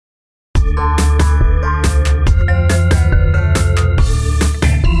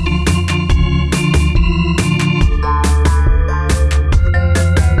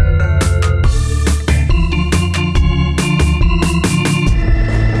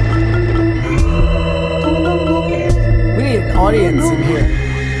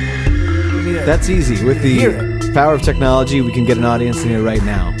That's easy. With the power of technology, we can get an audience in here right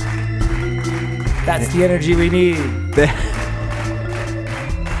now. That's the energy we need.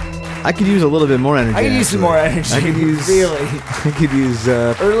 I could use a little bit more energy. I could use some more energy. I could use really. I could use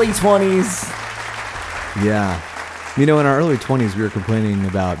early 20s. Yeah, in our early 20s, we were complaining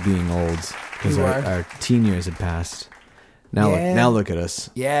about being old because We were. our teen years had passed. Now look at us.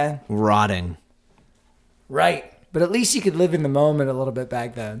 Yeah. Rotting. Right. But at least you could live in the moment a little bit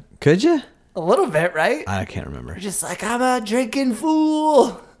back then. Could you? A little bit, right? I can't remember. You're just like, I'm a drinking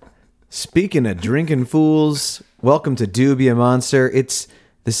fool. Speaking of drinking fools, welcome to Do Be a Monster. It's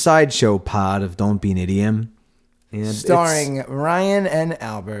the sideshow pod of Don't Be an Idiom. And Starring Ryan and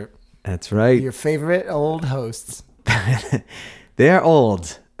Albert. That's right. Your favorite old hosts. They are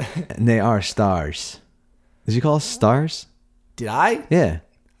old, and they are stars. Did you call us stars? Did I? Yeah.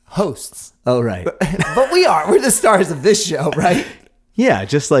 Hosts. Oh, right. But we are. We're the stars of this show, right? Yeah,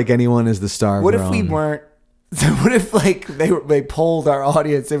 just like anyone is the star of What their if we own. weren't? So what if they polled our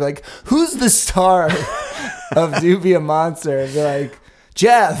audience? They were like, "Who's the star of Do Be a Monster?" And they're like,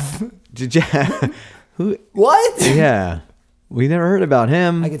 "Jeff." Did you? Who? What? Yeah, we never heard about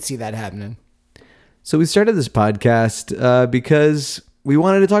him. I could see that happening. So we started this podcast because we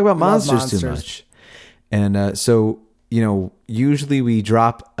wanted to talk about monsters too much, and so usually we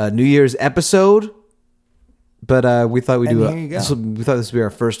drop a New Year's episode. But we thought we'd do here you go. we thought this would be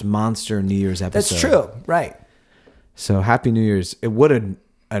our first monster New Year's episode. That's true, right? So happy New Year's! What an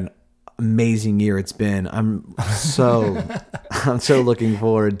amazing year it's been. I'm so looking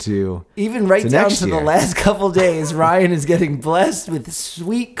forward to Even right to down next to the year. last couple days, Ryan is getting blessed with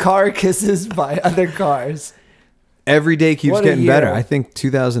sweet car kisses by other cars. Every day keeps What a getting better. year. I think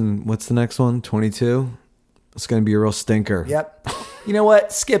 2000. What's the next one? 22. It's going to be a real stinker. Yep. You know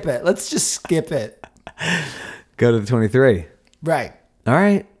what? Skip it. Let's just skip it. Go to the 23. Right. All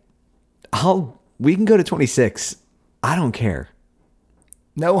right. We can go to 26. I don't care.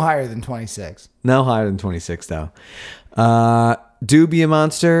 No higher than 26. No higher than 26 though. Do Be a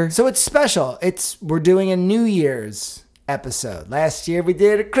Monster. So it's special. We're doing a New Year's episode. Last year we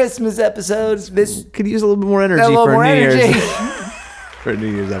did a Christmas episode. This Could use a little bit more energy a little for more a New energy Year's for a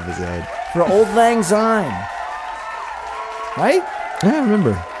New Year's episode. for Old Lang Syne. Right? Yeah, I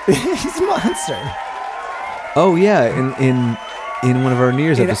remember. He's a monster. Oh yeah, in one of our New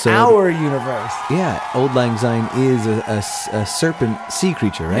Year's In episodes. our universe. Yeah, Old Lang Syne is a serpent sea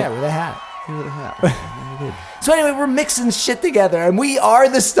creature, right? Yeah, with a hat. So anyway, we're mixing shit together, and we are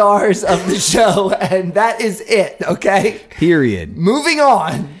the stars of the show, and that is it, okay? Period. Moving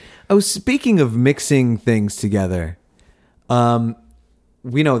on. Oh, speaking of mixing things together, the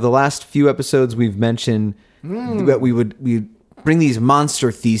last few episodes we've mentioned that we'd bring these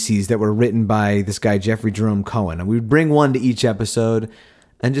monster theses that were written by this guy Jeffrey Jerome Cohen, and we'd bring one to each episode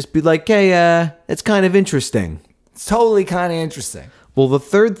and just be like, "Hey, it's kind of interesting." It's totally kind of interesting. Well, the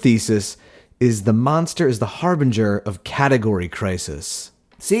third thesis is the monster is the harbinger of category crisis.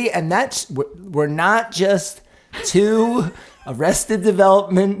 See, and we're not just two Arrested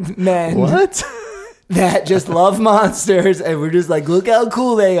Development men What? that just love monsters, and we're just like, look how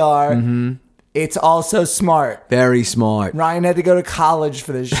cool they are. Mm-hmm. It's also smart. Very smart. Ryan had to go to college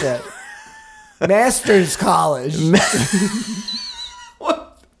for this shit. Master's college.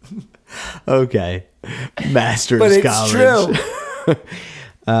 Okay. Master's But it's college. true.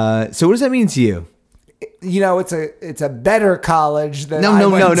 So what does that mean to you? It's a better college than No. I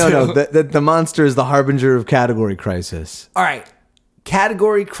went to. The monster is the harbinger of category crisis. All right.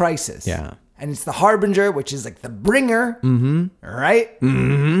 Category crisis. Yeah. And it's the harbinger, which is like the bringer. Mm-hmm. Right?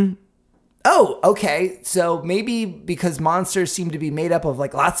 Mm-hmm. Oh, okay. So maybe because monsters seem to be made up of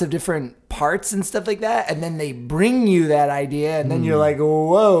like lots of different parts and stuff like that, and then they bring you that idea, and then you're like,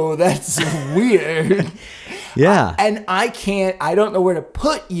 whoa, that's weird. Yeah. And I don't know where to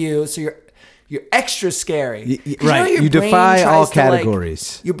put you, so you're extra scary. 'Cause Right. your You brain defy all tries to, like-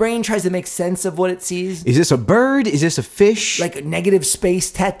 categories. your brain tries to make sense of what it sees. Is this a bird? Is this a fish? Like a negative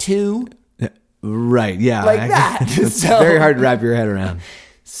space tattoo. right. Yeah. Like that. It's So- very hard to wrap your head around.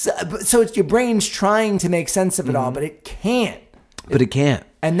 So it's your brain's trying to make sense of it all, but it can't. But it can't.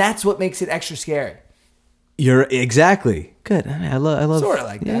 And that's what makes it extra scary. You're exactly good. I love Sorta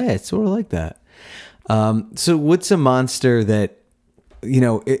like that. Yeah, it's sort of like that. So what's a monster that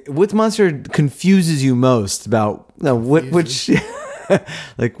what monster confuses you most about which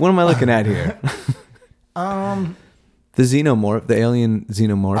like what am I looking at here? The xenomorph, the alien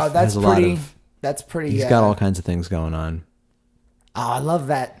xenomorph. Oh, that's has a pretty. lot of, That's pretty. he's got all kinds of things going on. Oh, I love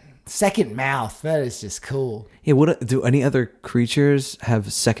that second mouth. That is just cool. Yeah, what do any other creatures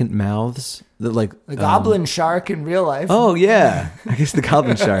have second mouths? That like The goblin shark in real life. Oh yeah, I guess the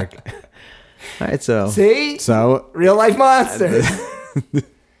goblin shark. All right, so See? so Real life monsters.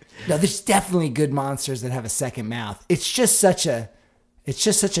 No, there's definitely good monsters that have a second mouth. It's just such a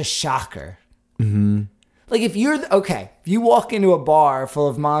shocker. Mm-hmm. Like if if you walk into a bar full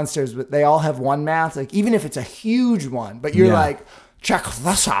of monsters, but they all have one mouth, like even if it's a huge one, but you're like, check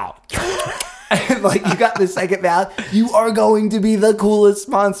this out. And like you got the second mouth, you are going to be the coolest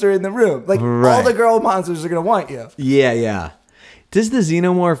monster in the room. Like all the girl monsters are going to want you. Yeah. Does the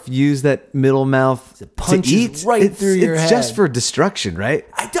xenomorph use that middle mouth to eat? Right through your head. It's just for destruction, right?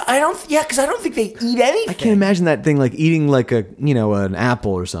 I don't. Yeah, because I don't think they eat anything. I can't imagine that thing like eating like an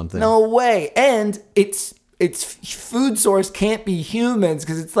apple or something. No way. And its food source can't be humans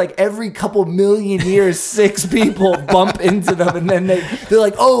because it's like every couple million years, 6 people bump into them, and then they're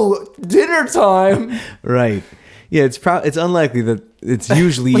like, "Oh, dinner time!" Right. Yeah, it's unlikely that it's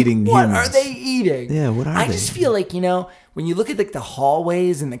usually eating what humans. What are they eating? Yeah, what are they? I just feel like, when you look at like the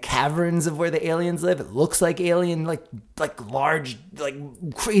hallways and the caverns of where the aliens live, it looks like alien, like large, like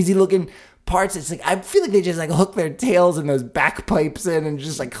crazy looking parts. It's like, I feel like they just like hook their tails and those back pipes in and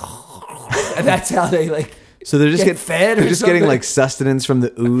just like, and that's how they like. So they're just get fed. They're just getting like sustenance from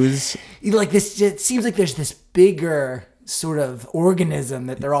the ooze. Like this, it seems like there's this bigger sort of organism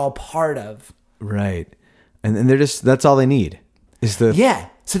that they're all part of. Right, and they're that's all they need is the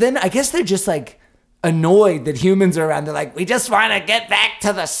So then I guess they're just like annoyed that humans are around. They're like, we just want to get back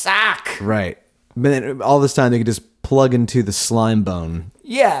to the sock. Right, but then all this time they could just plug into the slime bone.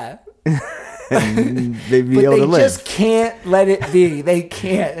 Yeah. And they'd be able to live. They just can't let it be. They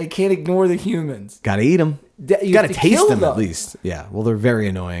can't ignore the humans. Gotta eat them. You gotta have to taste kill them at least. Yeah. Well, they're very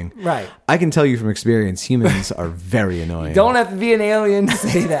annoying. Right. I can tell you from experience, humans are very annoying. Don't have to be an alien to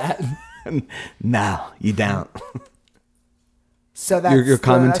say that. No, you don't. So that's your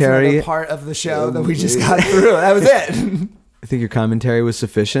commentary. That's part of the show that we just got through. That was it. I think your commentary was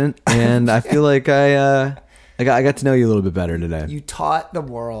sufficient, and I feel like I got to know you a little bit better today. You taught the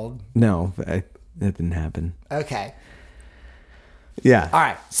world. No, that didn't happen. Okay. Yeah. All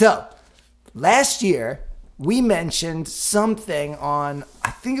right. So last year we mentioned something on, I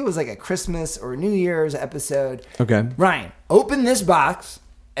think it was like a Christmas or New Year's episode. Okay. Ryan, open this box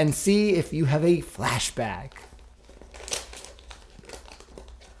and see if you have a flashback.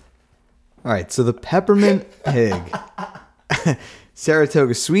 All right. So the peppermint pig,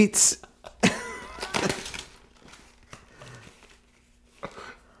 Saratoga Sweets.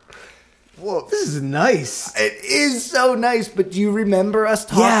 Whoa, this is nice. It is so nice, but do you remember us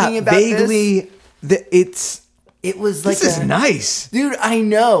talking about vaguely, this? It was like this is nice. Dude, I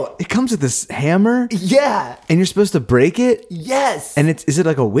know. It comes with this hammer. Yeah. And you're supposed to break it? Yes. And is it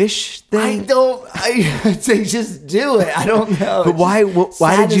like a wish thing? I'd say just do it. I don't know. But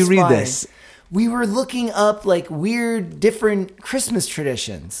why did you read this? We were looking up like weird, different Christmas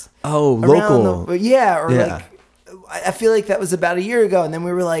traditions. Oh, local. Like, I feel like that was about a year ago. And then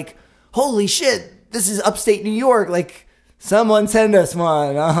we were like, holy shit, this is upstate New York. Like, someone send us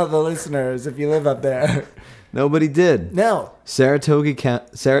one, all the listeners, if you live up there. Nobody did. No. Saratoga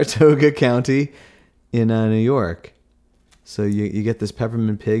County in New York. So you get this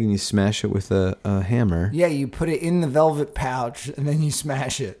peppermint pig and you smash it with a hammer. Yeah, you put it in the velvet pouch and then you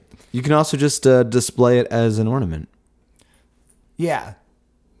smash it. You can also just display it as an ornament. Yeah.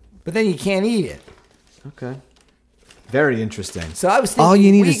 But then you can't eat it. Okay. Very interesting. So I was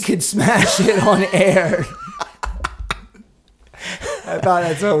thinking we could smash it on air. I thought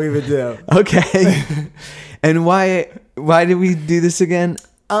that's what we would do. Okay. And why did we do this again?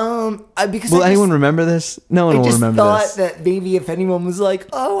 Because will anyone remember this? No one will remember this. I just thought that maybe if anyone was like,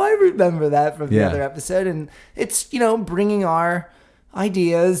 "Oh, I remember that from the other episode," and it's bringing our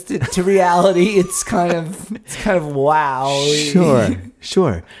ideas to reality. It's kind of wow.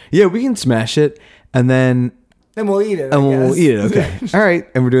 Sure. Yeah, we can smash it and then we'll eat it. We'll eat it. Okay. All right.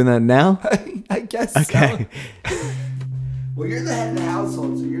 And we're doing that now. I guess. Okay. So. Well, you're the head of the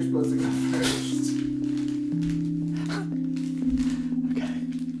household, so you're supposed to go first.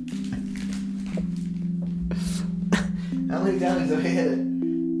 How many times do I hit it?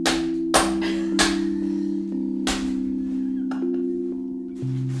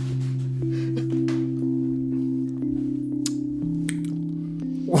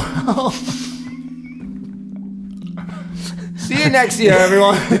 Wow. See you next year,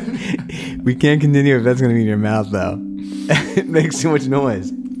 everyone. We can't continue if that's going to be in your mouth, though. It makes too much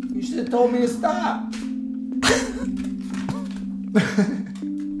noise. You should have told me to stop.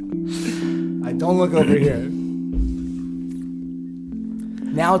 Don't look over here.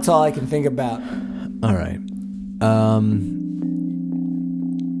 Now it's all I can think about. All right.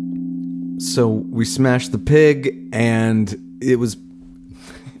 So we smashed the pig, and it was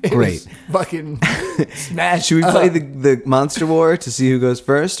Great. Fucking smash. Should we play the Monster War to see who goes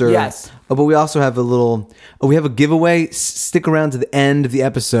first? Or? Yes. Oh, but we also have a little. Oh, we have a giveaway. Stick around to the end of the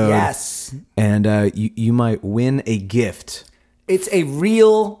episode. Yes. And you might win a gift. It's a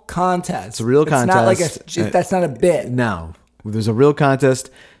real contest. It's a real contest. It's not like that's not a bit. No, there's a real contest.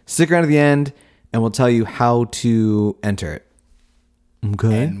 Stick around to the end, and we'll tell you how to enter it.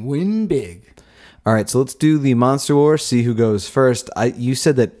 Okay. And win big. All right, so let's do the Monster War, see who goes first. You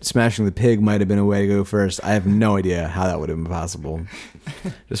said that smashing the pig might have been a way to go first. I have no idea how that would have been possible,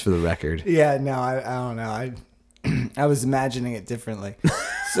 just for the record. Yeah, no, I don't know. I was imagining it differently.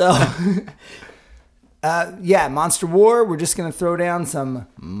 So, yeah, Monster War. We're just going to throw down some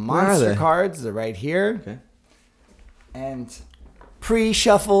monster cards. They're right here. Okay. And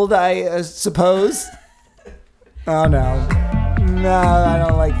pre-shuffled, I suppose. Oh, no. No, I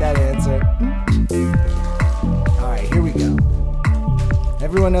don't like that answer. All right, here we go.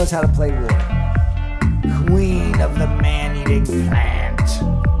 Everyone knows how to play war. Queen of the man-eating plant.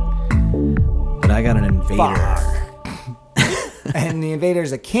 But I got an invader. And the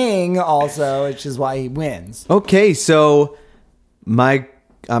invader's a king also, which is why he wins. Okay, so my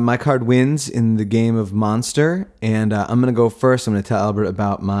card wins in the game of Monster, and I'm going to go first. I'm going to tell Albert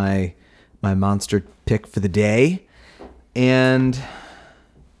about my monster pick for the day, and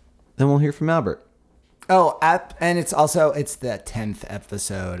then we'll hear from Albert. Oh, and it's the 10th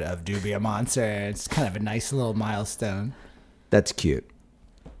episode of Do Be a Monster. It's kind of a nice little milestone. That's cute.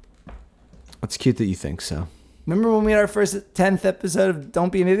 It's cute that you think so. Remember when we had our first 10th episode of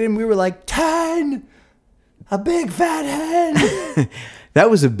Don't Be an Idiot? We were like, 10! A big fat hen! That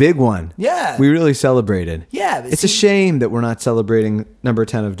was a big one. Yeah. We really celebrated. Yeah. It's a shame that we're not celebrating number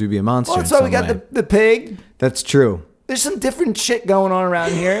 10 of Do Be a Monster. Well, that's why we got the pig. That's true. There's some different shit going on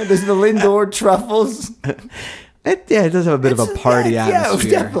around here. There's the Lindor truffles. It does have a bit of a party atmosphere.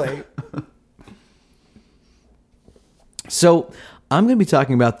 Yeah, definitely. So I'm going to be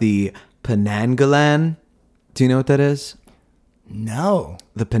talking about the Penanggalan. Do you know what that is? No.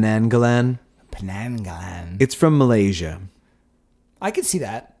 The Penanggalan. Penanggalan. It's from Malaysia. I could see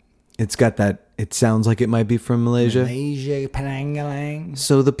that. It's got that. It sounds like it might be from Malaysia. Malaysia, Penanggalan.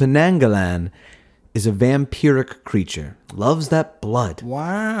 So the Penanggalan is a vampiric creature. Loves that blood.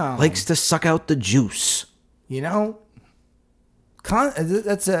 Wow. Likes to suck out the juice. You know,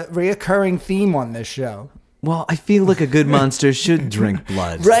 that's a reoccurring theme on this show. Well, I feel like a good monster should drink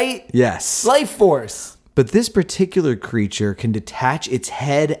blood. Right? Yes. Life force. But this particular creature can detach its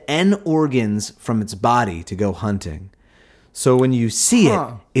head and organs from its body to go hunting. So when you see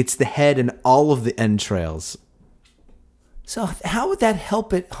it, it's the head and all of the entrails. So how would that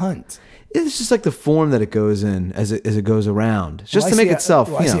help it hunt? It's just like the form that it goes in as it goes around, just to make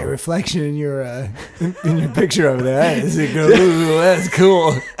itself. I see a reflection in your picture over there. That's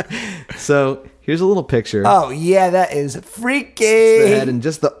cool. So here's a little picture. Oh yeah, that is freaky. It's the head and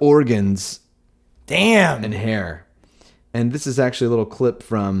just the organs. Damn. And hair. And this is actually a little clip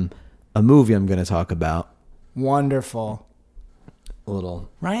from a movie I'm going to talk about. Wonderful. A little.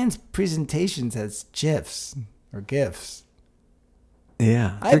 Ryan's presentations has GIFs or GIFs.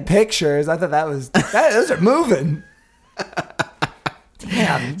 Yeah. I had pictures. I thought those are moving.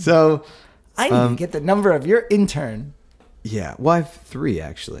 Damn. So I need to get the number of your intern. Yeah. Well, I have 3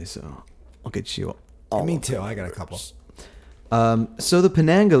 actually, so I'll get you all. Me too. I got a couple. So the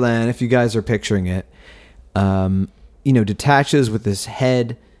Penanggalan, if you guys are picturing it, detaches with this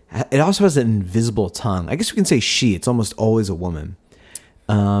head. It also has an invisible tongue. I guess we can say she. It's almost always a woman.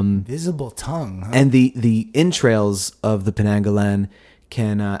 Visible tongue. Huh? And the entrails of the Penanggalan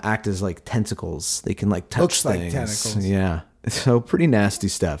can act as like tentacles. They can like touch Looks things. like tentacles. Yeah. So pretty nasty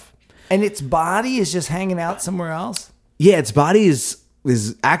stuff. And its body is just hanging out somewhere else? Yeah, its body is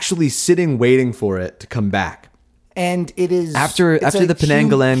actually sitting waiting for it to come back. And it is after the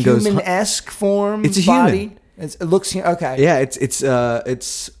Penanggalan goes human-esque form. It's a body. human. It looks okay. Yeah, it's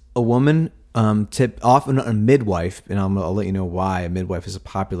a woman, often a midwife, and I'll let you know why a midwife is a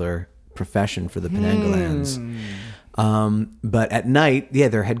popular profession for the Penanggalans. But at night,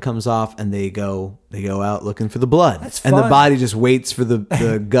 their head comes off and they go out looking for the blood. That's fun. And the body just waits for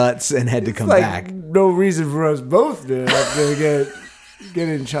the guts and head to come back. No reason for us both to get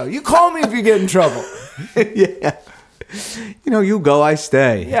in trouble. You call me if you get in trouble. Yeah. You go, I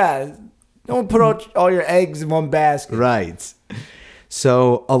stay. Yeah. Don't put all your eggs in one basket. Right.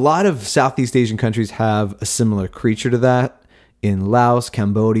 So a lot of Southeast Asian countries have a similar creature to that. In Laos,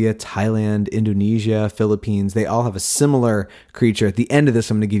 Cambodia, Thailand, Indonesia, Philippines, they all have a similar creature. At the end of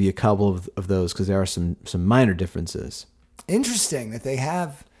this, I'm going to give you a couple of those because there are some minor differences. Interesting that they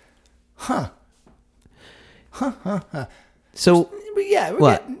have. So Yeah,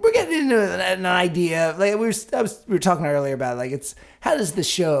 What? we're getting into an idea. Like we were talking earlier about like it's how does the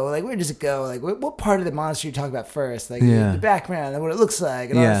show like where does it go? Like what part of the monster you talk about first? Like Yeah. the background and what it looks like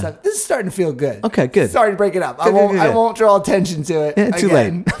and all Yeah. that stuff. This is starting to feel good. Okay, good. Sorry to break it up. I Good, good. won't draw attention to it. Yeah, too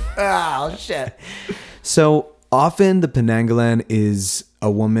again. late. Oh shit. So often the Penanggalan is a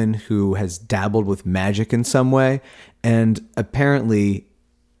woman who has dabbled with magic in some way. And apparently,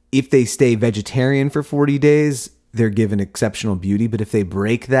 if they stay vegetarian for 40 days, they're given exceptional beauty. But if they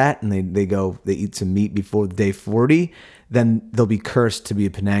break that and they eat some meat before day 40, then they'll be cursed to be a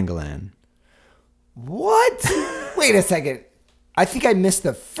Penanggalan. What? Wait a second. I think I missed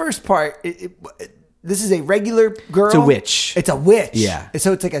the first part. This is a regular girl. It's a witch. It's a witch. Yeah.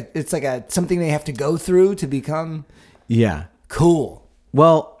 So it's like a something they have to go through to become Yeah. cool.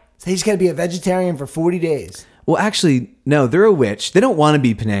 Well, So they just got to be a vegetarian for 40 days. Well, actually, no, they're a witch. They don't want to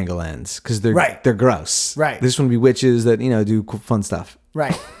be Penanggalans because they're gross. Right. They just want to be witches that, do cool, fun stuff.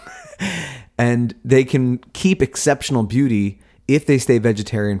 Right. And they can keep exceptional beauty if they stay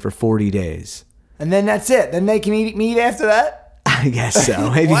vegetarian for 40 days. And then that's it. Then they can eat meat after that. I guess so.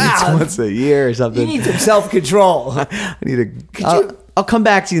 Maybe Wow. it's once a year or something. You need some self-control. I need to. I'll come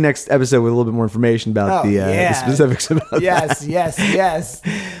back to you next episode with a little bit more information about the specifics about that. Yes.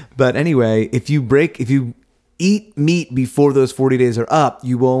 But anyway, if you eat meat before those 40 days are up,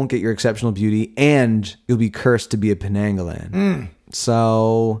 you won't get your exceptional beauty and you'll be cursed to be a Penanggalan.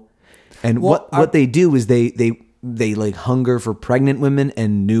 So, and what they do is they like hunger for pregnant women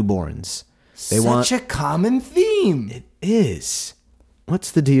and newborns. Such a common theme. It is.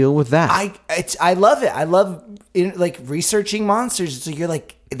 What's the deal with that? I love it. I love researching monsters. So you're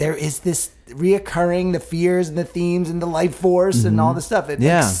like, there is this reoccurring, the fears and the themes and the life force and all the stuff. It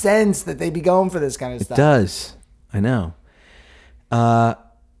makes sense that they be going for this kind of stuff. It does. I know. Yeah.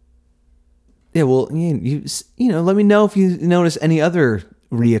 Well, you let me know if you notice any other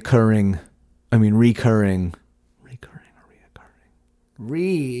reoccurring.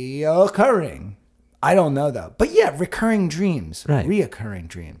 I don't know though. But yeah, recurring dreams. Right. Reoccurring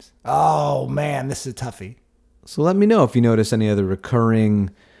dreams. Oh man, this is a toughie. So let me know if you notice any other recurring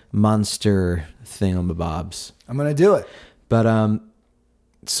monster thingamabobs. I'm gonna do it. But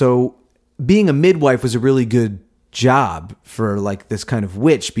so being a midwife was a really good job for like this kind of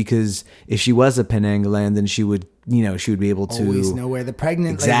witch, because if she was a Penanggalan, then she would be able to always know where the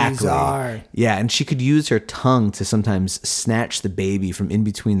pregnant ladies are. Yeah, and she could use her tongue to sometimes snatch the baby from in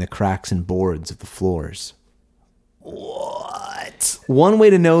between the cracks and boards of the floors. What? One way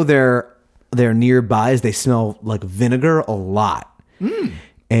to know they're nearby is they smell like vinegar a lot.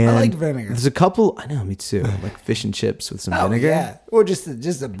 And I like vinegar. There's a couple. I know, me too. Like fish and chips with some vinegar. Yeah, or just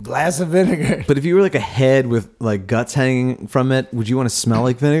a glass of vinegar. But if you were like a head with like guts hanging from it, would you want to smell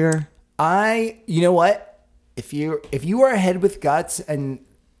like vinegar? You know what? If you are a head with guts and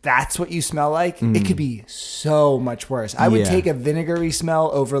that's what you smell like, it could be so much worse. I would take a vinegary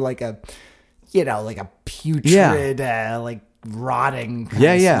smell over like a putrid, like rotting kind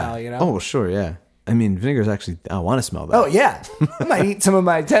of smell. Oh, sure, yeah. I mean, vinegar's actually, I want to smell that. Oh, yeah. I might eat some of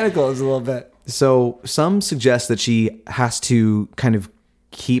my tentacles a little bit. So some suggest that she has to kind of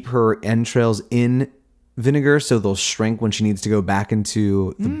keep her entrails in vinegar so they'll shrink when she needs to go back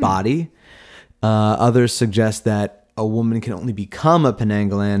into the body. Others suggest that a woman can only become a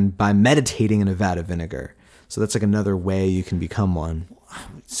Penanggalan by meditating in a vat of vinegar. So that's like another way you can become one.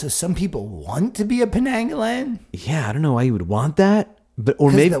 So some people want to be a Penanggalan? Yeah, I don't know why you would want that.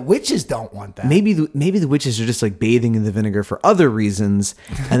 Or maybe the witches don't want that. Maybe the witches are just like bathing in the vinegar for other reasons,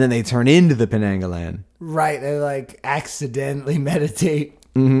 and then they turn into the Penanggalan. Right, they like accidentally meditate.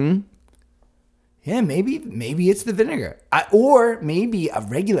 Mm-hmm. Yeah, maybe it's the vinegar. Or maybe a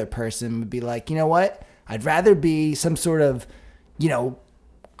regular person would be like, you know what? I'd rather be some sort of,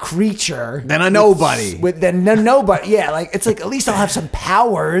 creature than a nobody. Than a nobody. Yeah, like it's like at least I'll have some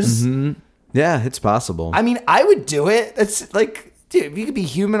powers. Mm-hmm. Yeah, it's possible. I mean, I would do it. It's like, dude, if you could be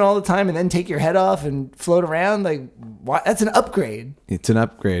human all the time and then take your head off and float around, like, what? That's an upgrade. It's an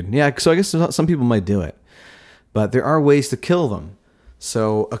upgrade. Yeah, so I guess some people might do it. But there are ways to kill them.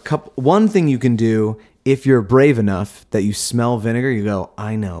 So one thing you can do, if you're brave enough that you smell vinegar, you go,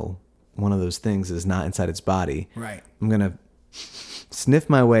 I know one of those things is not inside its body. Right. I'm going to sniff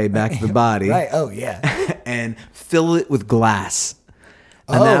my way back to the body. Right. Oh, yeah. And fill it with glass.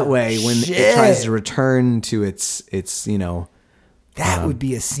 And that way, when it tries to return to its that would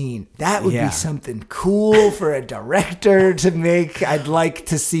be a scene. That would be something cool for a director to make. I'd like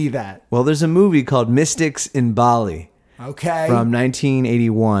to see that. Well, there's a movie called Mystics in Bali. Okay. From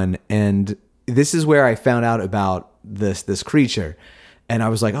 1981. And this is where I found out about this creature. And I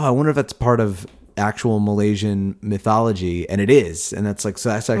was like, oh, I wonder if that's part of actual Malaysian mythology, and it is, and that's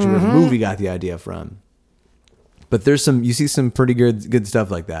actually where the movie got the idea from. But you see some pretty good stuff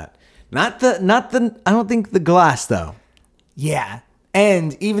like that. Not the. I don't think the glass though. Yeah.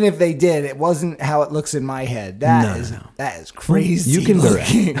 And even if they did, it wasn't how it looks in my head. That is crazy. You can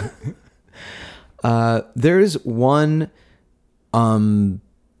looking. There's one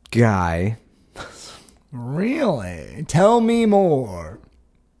guy. Really? Tell me more.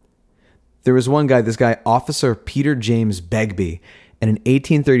 There was one guy, this guy, Officer Peter James Begbie, and in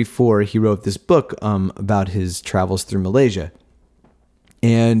 1834 he wrote this book about his travels through Malaysia.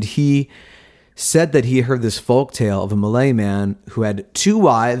 And he said that he heard this folk tale of a Malay man who had 2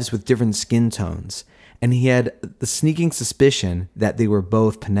 wives with different skin tones, and he had the sneaking suspicion that they were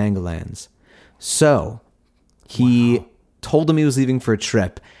both Penanggalans. So he told him he was leaving for a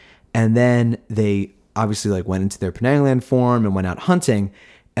trip, and then they obviously went into their Penanggalan form and went out hunting,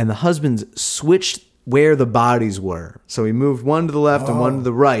 and the husbands switched where the bodies were. So he moved one to the left and one to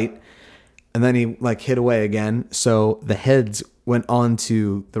the right, and then he hid away again. So the heads went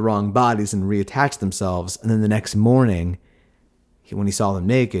onto the wrong bodies and reattached themselves. And then the next morning, when he saw them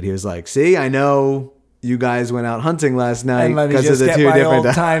naked, he was like, "See, I know you guys went out hunting last night because of the 2 different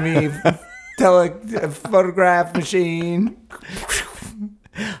old-timey photograph machine."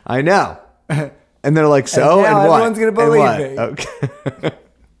 I know. And they're like, "So, and what?" Everyone's going to believe me. Okay.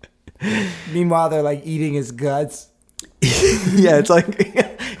 Meanwhile, they're heating his guts. Yeah, it's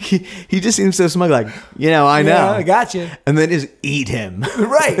he just seems so smug, I know. Yeah, I got you. And then just eat him.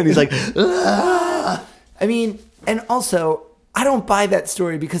 Right. And he's like, "Ah." I mean, and also, I don't buy that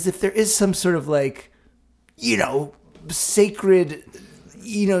story because if there is some sort of sacred,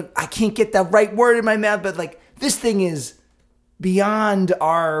 I can't get that right word in my mouth, but this thing is beyond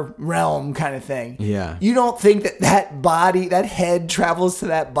our realm kind of thing. Yeah. You don't think that body, that head travels to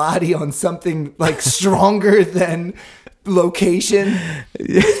that body on something stronger than location?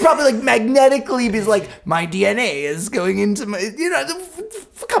 It's probably magnetically because my DNA is going into my,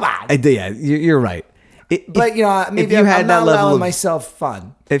 come on. Yeah, you're right. But maybe I'm not allowing myself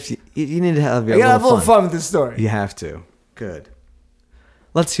fun. If you need to have a little fun with this story. You have to. Good.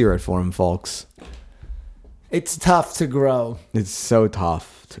 Let's hear it for him, folks. It's tough to grow. It's so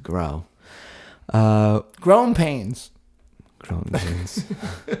tough to grow. Growing pains. Growing pains.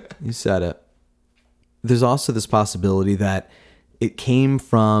 You said it. There's also this possibility that it came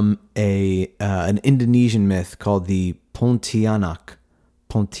from an Indonesian myth called the Pontianak.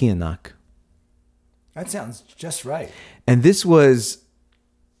 Pontianak. That sounds just right. And this was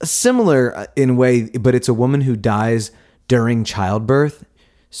similar in a way, but it's a woman who dies during childbirth.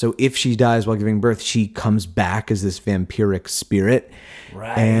 So if she dies while giving birth, she comes back as this vampiric spirit.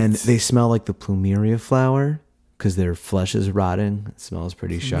 Right. And they smell like the plumeria flower because their flesh is rotting. It smells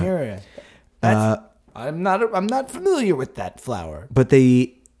pretty sharp. Plumeria. I'm not familiar with that flower. But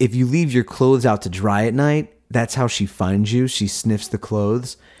if you leave your clothes out to dry at night, that's how she finds you. She sniffs the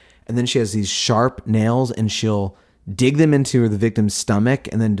clothes. And then she has these sharp nails, and she'll dig them into the victim's stomach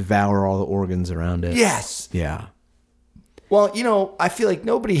and then devour all the organs around it. Yes. Yeah. Well, I feel like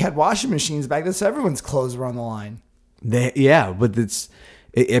nobody had washing machines back then, so everyone's clothes were on the line. But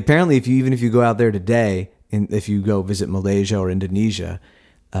apparently if you go out there today, and if you go visit Malaysia or Indonesia,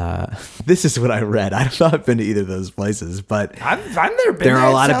 this is what I read. I've not been to either of those places, but I've never been. There are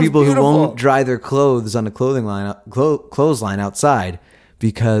a lot of people beautiful. who won't dry their clothes on a clothesline outside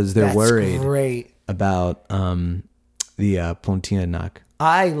because they're worried about the Pontianak.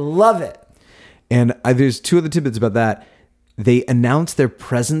 I love it. And there's 2 other tidbits about that. They announced their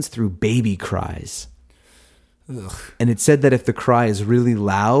presence through baby cries. Ugh. And it said that if the cry is really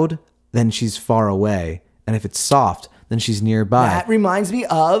loud, then she's far away. And if it's soft, then she's nearby. That reminds me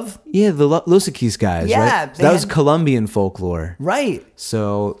of... Yeah, the Lusakis guys, right? So that was Colombian folklore. Right.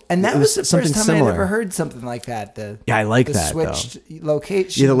 So and that was the first time similar. I'd ever heard something like that. I like that, switched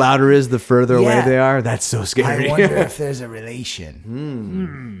location. Yeah, the louder is, the further away they are. That's so scary. I wonder if there's a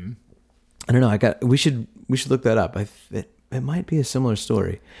relation. I don't know. We should look that up. It might be a similar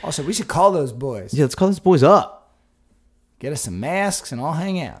story. Also, we should call those boys. Yeah, let's call those boys up. Get us some masks and all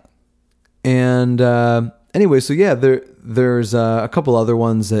hang out. And anyway, so yeah, there's a couple other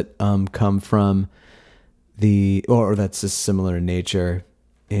ones that come from or that's just similar in nature.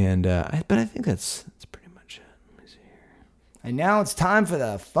 And but I think that's pretty much it. Let me see here. And now it's time for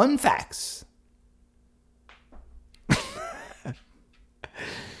the fun facts.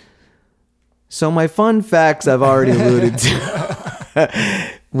 So my fun facts I've already alluded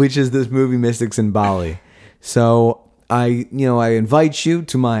to, which is this movie Mystics in Bali. So I invite you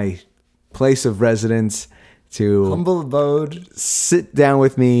to my place of residence to humble abode, sit down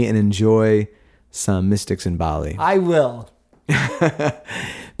with me and enjoy some mystics in Bali. I will.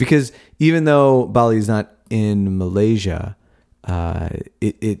 Because even though Bali is not in Malaysia,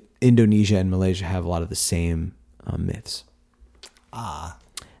 Indonesia and Malaysia have a lot of the same myths.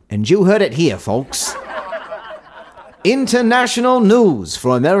 And you heard it here, folks. International news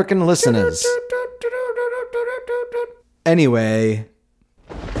for American listeners. Anyway,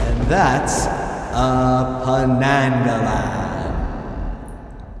 and that's Panangaland.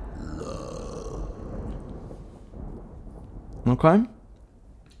 Okay.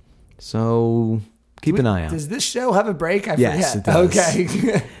 So keep an eye out. Does this show have a break? I Yes, forget. it does.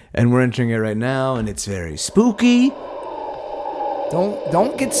 Okay. And we're entering it right now, and it's very spooky.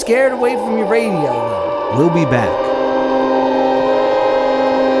 Don't get scared away from your radio, though. We'll be back.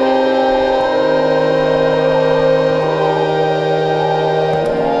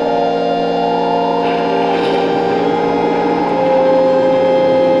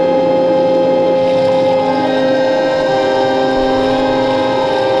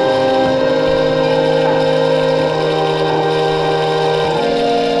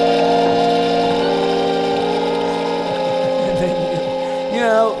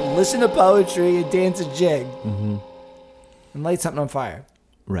 Listen to poetry and dance a jig. Mm-hmm. And light something on fire.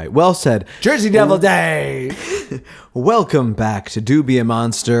 Right. Well said. Jersey Devil Day. Welcome back to Do Be a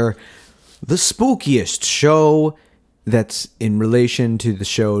Monster, the spookiest show that's in relation to the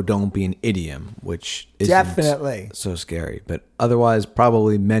show Don't Be an Idiom, which is definitely so scary. But otherwise,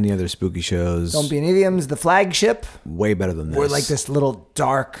 probably many other spooky shows. Don't Be an Idiom's the flagship. Way better than this. Or like this little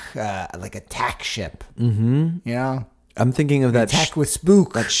dark, like attack ship. Mm-hmm. You know? I'm thinking of that attack with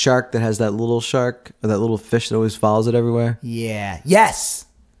spook. That shark that has that little shark, or that little fish that always follows it everywhere. Yeah. Yes.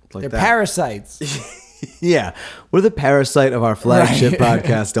 Like They're that. Parasites. Yeah. We're the parasite of our flagship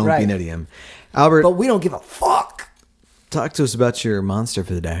podcast, Don't Be an Idiom. Albert. But we don't give a fuck. Talk to us about your monster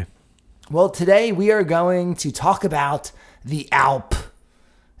for the day. Well, today we are going to talk about the Alp.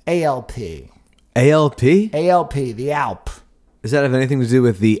 ALP. ALP? ALP, the Alp. Does that have anything to do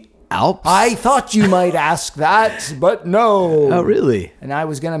with the Alps? I thought you might ask that, but no. Oh, really? And I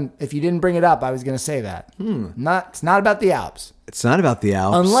was going to, if you didn't bring it up, I was going to say that. It's not about the Alps. It's not about the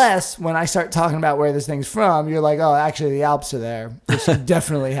Alps. Unless when I start talking about where this thing's from, you're like, oh, actually the Alps are there. Which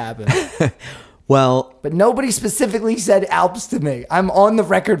definitely happened. Well, but nobody specifically said Alps to me. I'm on the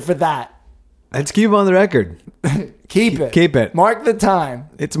record for that. Let's keep on the record. Keep it. Keep it. Mark the time.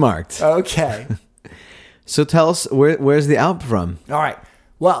 It's marked. Okay. So tell us, where's the Alp from? All right.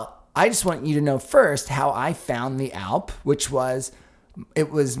 Well, I just want you to know first how I found the Alp, which was,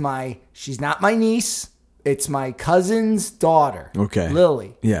 she's not my niece. It's my cousin's daughter. Okay.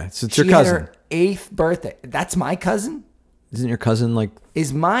 Lily. Yeah, so it's your cousin. Had her 8th birthday. That's my cousin? Isn't your cousin like...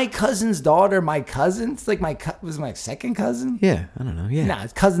 Is my cousin's daughter my cousin? It's like was my second cousin? Yeah, I don't know. Yeah. Nah,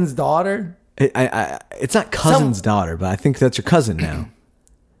 it's cousin's daughter. It's not cousin's daughter, but I think that's your cousin now.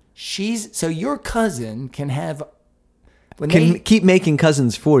 So your cousin can have... keep making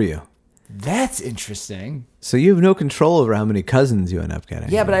cousins for you. That's interesting. So you have no control over how many cousins you end up getting.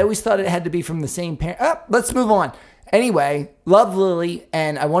 Yeah, but I always thought it had to be from the same parent. Let's move on. Anyway, love Lily,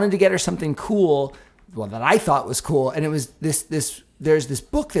 and I wanted to get her something cool, that I thought was cool, and it was this. There's this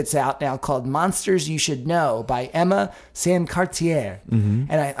book that's out now called Monsters You Should Know by Emma Sancartier. Mm-hmm.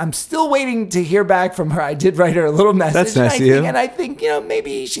 And I'm still waiting to hear back from her. I did write her a little message. That's nice of you. And I think,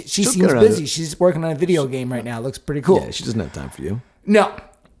 maybe she seems busy. She's working on a video game right now. It looks pretty cool. Yeah, she doesn't have time for you. No.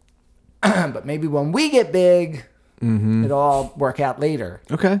 But maybe when we get big, it'll all work out later.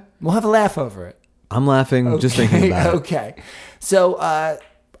 Okay. We'll have a laugh over it. I'm laughing just thinking about it. Okay. So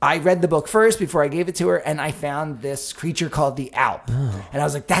I read the book first before I gave it to her, and I found this creature called the Alp. Oh. And I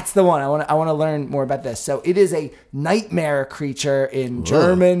was like, that's the one. I want to learn more about this. So it is a nightmare creature in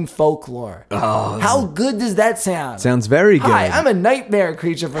German folklore. Oh. How good does that sound? Sounds very good. Hi, I'm a nightmare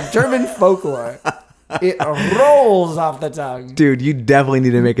creature from German folklore. It rolls off the tongue. Dude, you definitely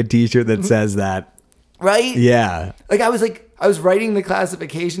need to make a t-shirt that says that. Right? Yeah. I was writing the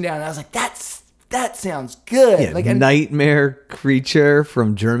classification down, and I was like, that sounds good. Yeah, a nightmare creature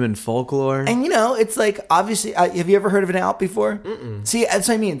from German folklore. And it's like, obviously, have you ever heard of an Alp before? Mm-mm. See, that's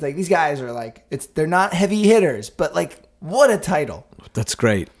what I mean. It's like, these guys are like, they're not heavy hitters, but like, what a title. That's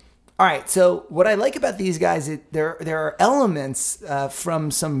great. All right. So what I like about these guys, there are elements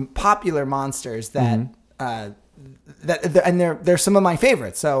from some popular monsters that, and they're some of my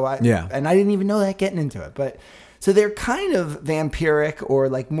favorites. So and I didn't even know that getting into it, but so they're kind of vampiric or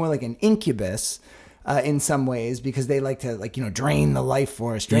like more like an incubus in some ways, because they like to drain the life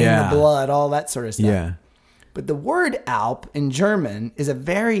force, drain the blood, all that sort of stuff. Yeah. But the word Alp in German is a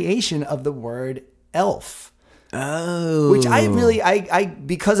variation of the word elf. Oh. which I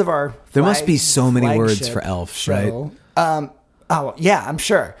because of our There must be so many words flagship for elf, show, oh yeah, I'm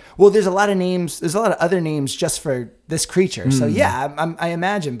sure. Well, there's a lot of names. There's a lot of other names just for this creature. So yeah, I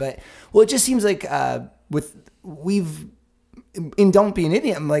imagine. But well, it just seems like in Don't Be an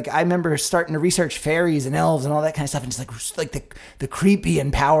Idiot, like I remember starting to research fairies and elves and all that kind of stuff, and just like the creepy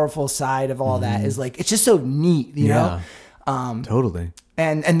and powerful side of all that is like it's just so neat, you know. Totally.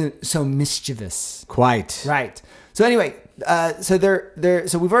 And so mischievous. Quite. Right. So anyway, so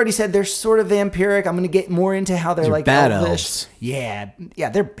so we've already said they're sort of vampiric. I'm going to get more into how they're like bad elvish. elves. Yeah,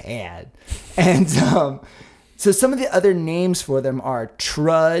 they're bad. And so some of the other names for them are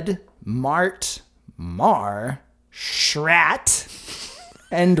Trud, Mart, Mar, Schrat,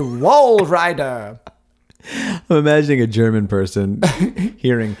 and Walrider. I'm imagining a German person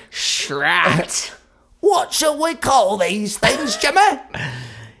hearing Schrat. What shall we call these things, Jimmy?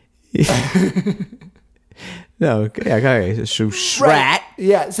 No, okay. So Schrat. Right.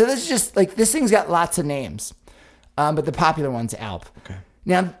 Yeah, so this is just like this thing's got lots of names, but the popular one's Alp. Okay.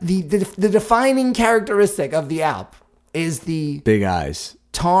 Now the defining characteristic of the Alp is the Big eyes.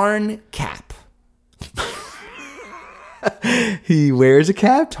 Tarn cap. He wears a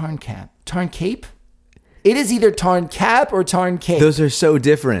cap? Tarn cap. Tarn cape. It is either Tarn cap or Tarn cape. Those are so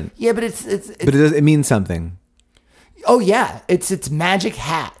different. Yeah, but it means something. Oh yeah, it's magic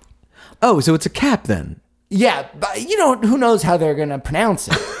hat. Oh, so it's a cap then. Yeah, but who knows how they're gonna pronounce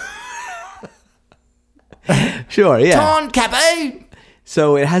it. Sure, yeah. Tarn cape.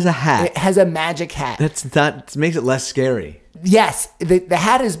 So it has a hat. It has a magic hat. That makes it less scary. Yes, the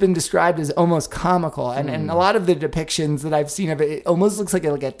hat has been described as almost comical, and a lot of the depictions that I've seen of it almost looks like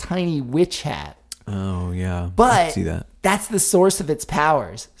a tiny witch hat. Oh yeah, I But can see that. That's the source of its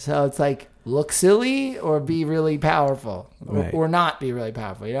powers. So it's like look silly or be really powerful, Right. or not be really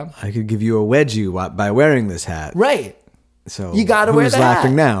powerful. I could give you a wedgie by wearing this hat. Right. So You got to wear who's the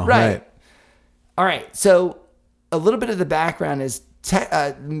laughing hat. now? Right. All right. So a little bit of the background is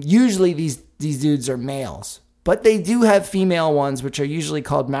usually these dudes are males, but they do have female ones, which are usually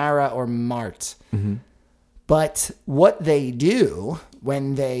called Mara or Mart. Mm-hmm. But what they do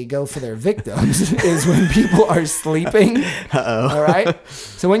when they go for their victims is when people are sleeping. All right.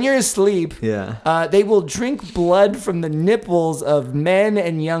 So when you're asleep, they will drink blood from the nipples of men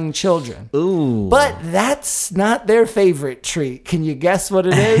and young children. Ooh. But that's not their favorite treat. Can you guess what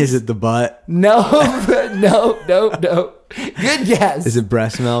it is? Is it the butt? No. Good guess. Is it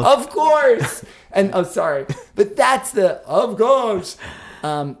breast milk? Of course. And sorry, but that's of course.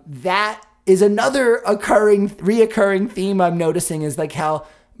 That is another reoccurring theme I'm noticing is like how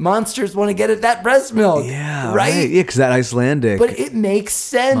monsters want to get at that breast milk. Yeah, right. Yeah, because that Icelandic. But it makes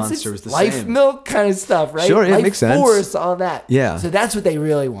sense. Monster It's was the life same. milk kind of stuff, right? Sure, yeah, it life makes sense. force, all that. Yeah. So that's what they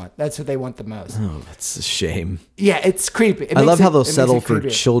really want. That's what they want the most. Oh, that's a shame. Yeah, it's creepy. I love how they'll settle for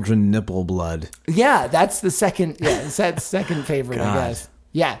children nipple blood. Yeah, that's the second. Yeah, that's second favorite, I God. guess.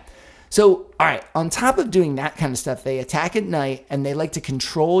 Yeah. So, all right, on top of doing that kind of stuff, they attack at night and they like to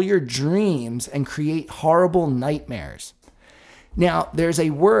control your dreams and create horrible nightmares. Now, there's a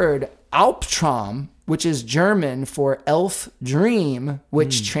word, Albtraum, which is German for elf dream,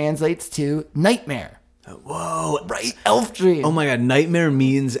 which translates to nightmare. Whoa. Right? Elf dream. Oh my God. Nightmare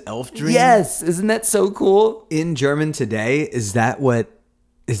means elf dream? Yes. Isn't that so cool? In German today, is that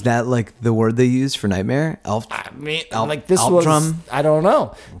like the word they use for nightmare? Elf? I mean, like this was, Albtraum? I don't know.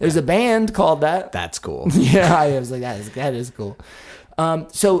 Okay. There's a band called that. That's cool. Yeah, I was like, that is cool.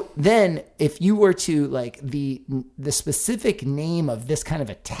 So then if you were to like the specific name of this kind of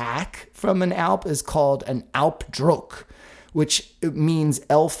attack from an Alp is called an Alpdruck, which means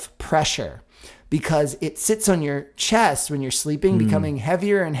elf pressure, because it sits on your chest when you're sleeping, becoming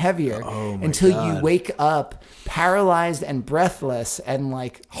heavier and heavier until you wake up paralyzed and breathless and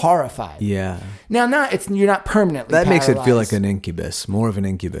like horrified. Yeah. Now, you're not permanently That makes it feel paralyzed. like an incubus, more of an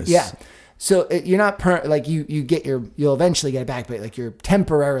incubus. Yeah. So you're not like you'll eventually get it back, but like you're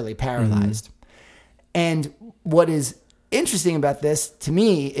temporarily paralyzed. And what is interesting about this to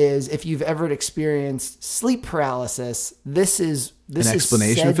me is if you've ever experienced sleep paralysis, this is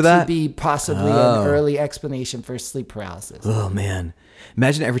explanation said for that? to be possibly an early explanation for sleep paralysis. Oh man.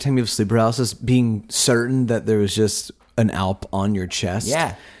 Imagine every time you have sleep paralysis being certain that there was just an Alp on your chest.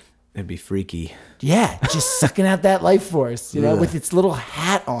 Yeah. It'd be freaky. Yeah, just sucking out that life force, with its little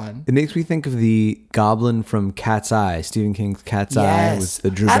hat on. It makes me think of the goblin from Cat's Eye, Stephen King's Cat's Eye with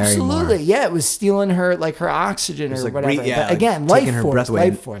the Drew Barrymore. Absolutely. Yeah, it was stealing her oxygen or whatever. But again, taking life her force, breath away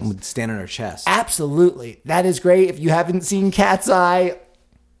life force. and would stand on her chest. Absolutely. That is great. If you haven't seen Cat's Eye,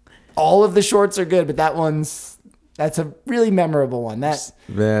 all of the shorts are good, but that one's That's a really memorable one.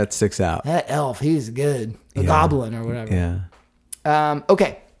 That sticks out. That elf, he's good. The goblin or whatever. Yeah.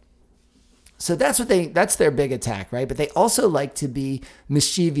 Okay. So that's their big attack, right? But they also like to be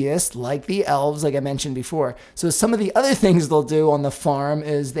mischievous, like the elves, like I mentioned before. So some of the other things they'll do on the farm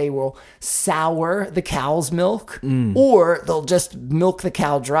is they will sour the cow's milk, or they'll just milk the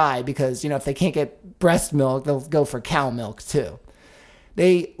cow dry because, if they can't get breast milk, they'll go for cow milk too.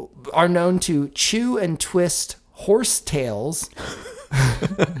 They are known to chew and twist horse tails,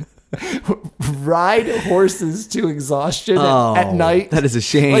 ride horses to exhaustion at night. That is a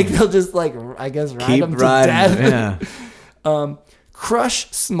shame. Like they'll just I guess ride Keep them to riding. death. Yeah. Crush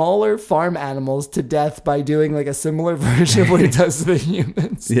smaller farm animals to death by doing like a similar version of what he does to the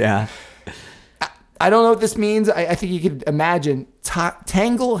humans. Yeah. I don't know what this means. I think you could imagine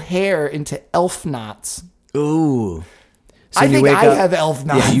tangle hair into elf knots. Ooh. So I you think wake I up- have elf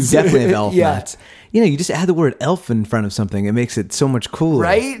knots. Yeah, you definitely have elf Yeah. nuts. You just add the word elf in front of something. It makes it so much cooler.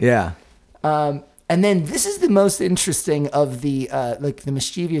 Right? Yeah. And then this is the most interesting of the the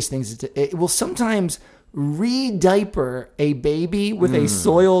mischievous things. It will sometimes re-diaper a baby with a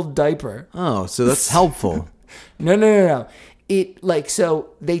soiled diaper. Oh, so that's helpful. No. It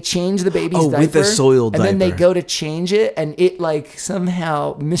so they change the baby's diaper with a soiled and then they diaper. go to change it, and it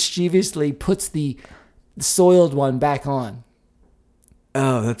somehow mischievously puts the soiled one back on.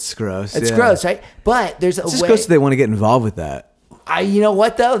 Oh, that's gross. It's yeah. gross, right? But there's a It just way. goes to they want to get involved with that. You know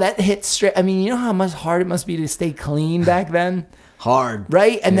what though? That hits straight. I mean, you know how much hard it must be to stay clean back then, Hard.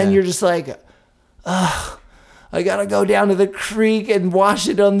 right? And then Yeah. you're just like, ugh, I gotta go down to the creek and wash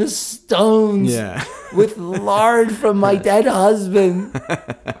it on the stones Yeah. with lard from my dead husband.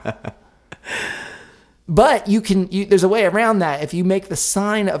 But there's a way around that. If you make the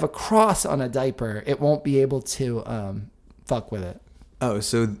sign of a cross on a diaper, it won't be able to fuck with it. Oh,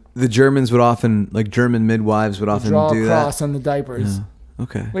 so the Germans would often, German midwives would often Draw do a that. cross on the diapers.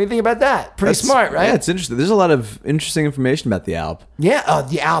 Okay. What do you think about that? Pretty smart, right? Yeah, it's interesting. There's a lot of interesting information about the Alp. Yeah,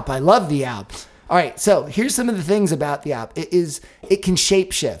 the Alp. I love the Alp. All right, so here's some of the things about the Alp. It can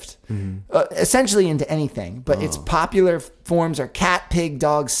shapeshift, essentially into anything, but its popular forms are cat, pig,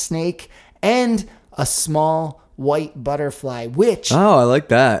 dog, snake, and a small white butterfly, which Oh, I like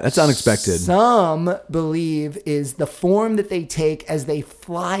that. That's unexpected. some believe is the form that they take as they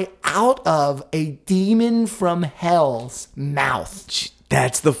fly out of a demon from hell's mouth.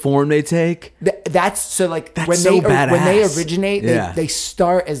 That's the form they take? That's so That's when so when they badass. originate, Yeah. they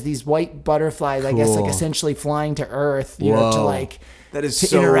start as these white butterflies, I guess, Cool. essentially flying to Earth, to Whoa. That is to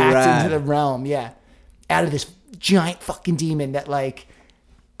so interact rad. into the realm, out of this giant fucking demon that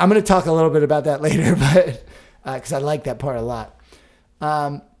I'm gonna talk a little bit about that later, but because I like that part a lot.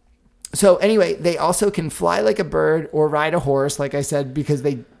 So anyway, they also can fly like a bird or ride a horse, like I said, because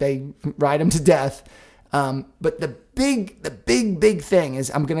they ride them to death. But the big thing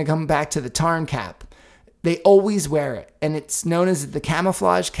is, I'm going to come back to the tarn cap. They always wear it, and it's known as the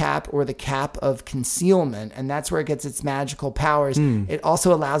camouflage cap or the cap of concealment, and that's where it gets its magical powers. It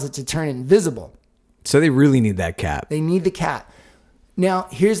also allows it to turn invisible. So they really need that cap. They need the cap. Now,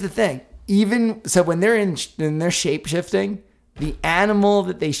 here's the thing. Even so, when they're in their shape shifting, the animal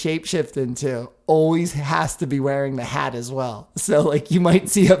that they shapeshift into always has to be wearing the hat as well. So you might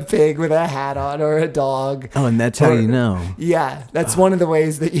see a pig with a hat on, or a dog. Oh, and that's how you know. Yeah, that's one of the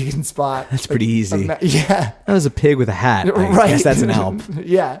ways that you can spot. That's pretty easy. Yeah. That was a pig with a hat. I guess that's an Alp.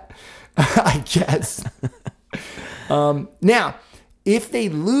 Yeah, I guess. Now, if they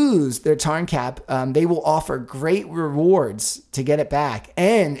lose their tarn cap, they will offer great rewards to get it back.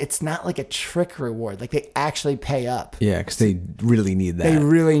 And it's not like a trick reward. They actually pay up. Yeah, because they really need that. They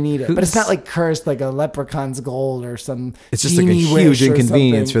really need it. But it's not cursed like a leprechaun's gold or some It's just a genie wish huge or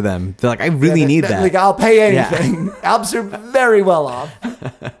inconvenience something. for them. They're like, I really need that. I'll pay anything. Alps are very well off.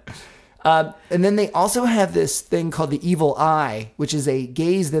 And then they also have this thing called the evil eye, which is a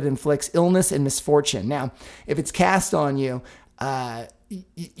gaze that inflicts illness and misfortune. Now, if it's cast on you,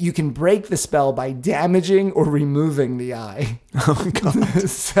 you can break the spell by damaging or removing the eye. Oh, God.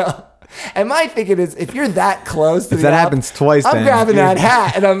 So, and my thinking is, if you're that close to If the that Alp, happens twice, I'm then grabbing you're- that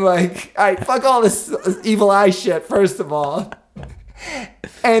hat and I'm like, all right, fuck all this evil eye shit, first of all.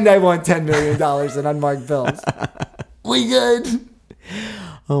 And I want $10 million in unmarked bills. We good?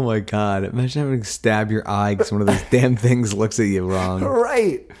 Oh my God. Imagine having to stab your eye because one of those damn things looks at you wrong.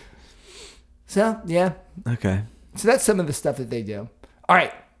 Right. So, yeah. Okay. So that's some of the stuff that they do. All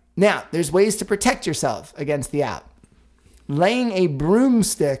right. Now, there's ways to protect yourself against the Alp. Laying a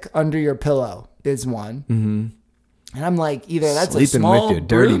broomstick under your pillow is one. Mm-hmm. And I'm like, either that's Sleeping a small with your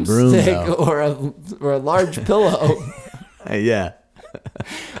dirty broom, broomstick though. or a large pillow. Yeah.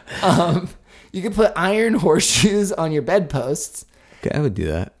 You can put iron horseshoes on your bedposts. Okay, I would do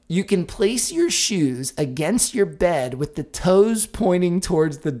that. You can place your shoes against your bed with the toes pointing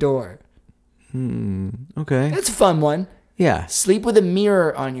towards the door. Okay. That's a fun one. Yeah. Sleep with a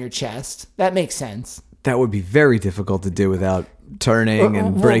mirror on your chest. That makes sense. That would be very difficult to do without turning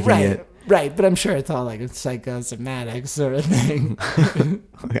and Well, breaking right, it. Right, but I'm sure it's all like a psychosomatic sort of thing.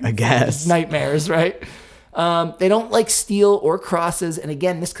 I guess. Nightmares, right? They don't like steel or crosses. And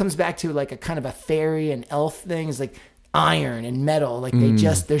again, this comes back to like a kind of a fairy and elf thing. It's like iron and metal. Like they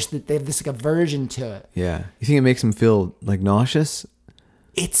have this like aversion to it. Yeah. You think it makes them feel like nauseous?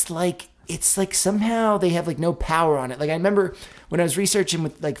 It's like somehow they have like no power on it. Like I remember when I was researching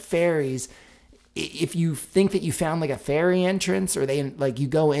with like fairies, if you think that you found like a fairy entrance or they like you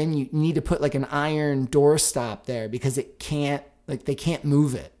go in, you need to put like an iron doorstop there because it can't like they can't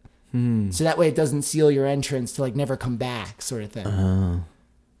move it. So that way it doesn't seal your entrance to like never come back sort of thing.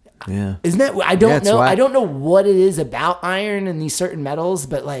 Yeah. Isn't that I don't know. why- I don't know what it is about iron and these certain metals,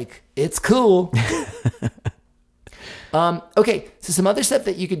 but like it's cool. Okay, so some other stuff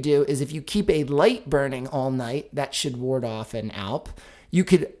that you could do is if you keep a light burning all night, that should ward off an alp. You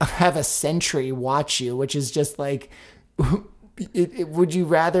could have a sentry watch you, which is just like, would you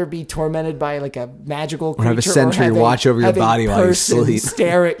rather be tormented by like a magical creature have a sentry watch over your have a body while you person sleep?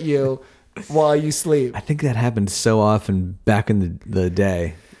 stare at you while you sleep? I think that happened so often back in the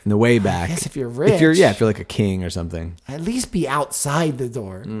day, in the way back. guess if you're rich. If you're like a king or something. At least be outside the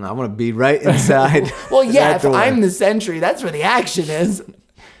door. I want to be right inside. Well, yeah, that if door. I'm the sentry, that's where the action is.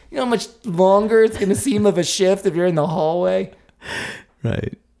 You know how much longer it's going to seem of a shift if you're in the hallway?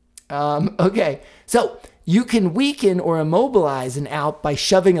 Right. Okay, so you can weaken or immobilize an alp by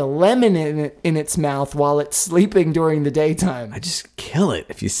shoving a lemon in its mouth while it's sleeping during the daytime. I just kill it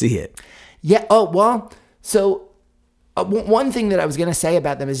if you see it. Yeah. Oh well. So one thing that I was going to say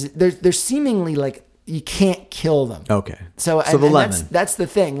about them is they're seemingly like you can't kill them. Okay. So the lemon. That's the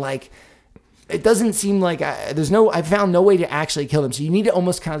thing. Like it doesn't seem like I found no way to actually kill them. So you need to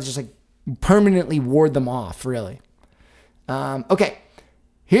almost kind of just like permanently ward them off. Really. Okay.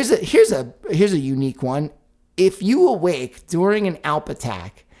 Here's a unique one. If you awake during an alp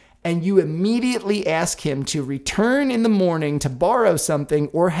attack and you immediately ask him to return in the morning to borrow something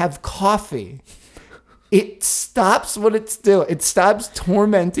or have coffee, it stops what it's doing. It stops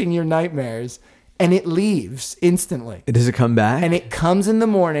tormenting your nightmares and it leaves instantly. Does it come back? And it comes in the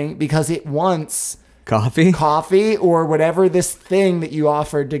morning because it wants Coffee? coffee or whatever this thing that you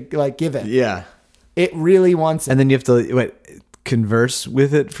offered to like give it. Yeah. It really wants it. And then you have to converse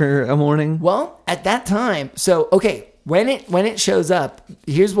with it for a morning? Well, at that time, so okay, when it shows up,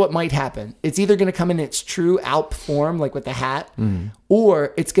 here's what might happen. It's either going to come in its true alp form, like with the hat,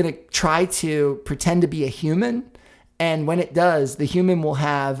 or it's going to try to pretend to be a human. And when it does, the human will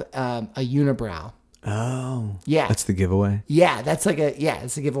have a unibrow. Oh. Yeah. That's the giveaway? Yeah, it's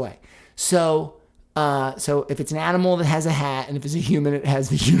a giveaway. So if it's an animal that has a hat, and if it's a human, it has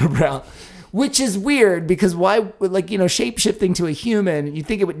the unibrow. Which is weird because why, shape-shifting to a human, you'd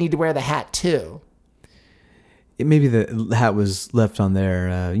think it would need to wear the hat too. Maybe the hat was left on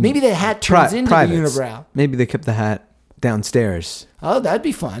there. Maybe the hat turns into privates. the unibrow. Maybe they kept the hat downstairs, Oh, that'd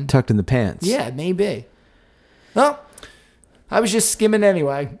be fun. tucked in the pants. Yeah, maybe. Well, I was just skimming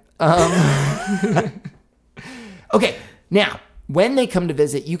anyway. Okay, now, when they come to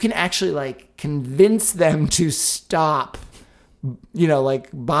visit, you can actually convince them to stop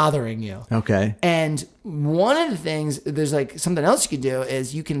bothering you. Okay. And one of the things, there's something else you could do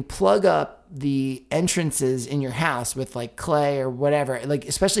is you can plug up the entrances in your house with clay or whatever,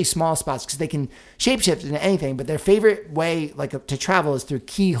 especially small spots because they can shapeshift into anything, but their favorite way to travel is through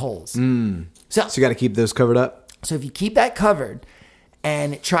keyholes. So you got to keep those covered up? So if you keep that covered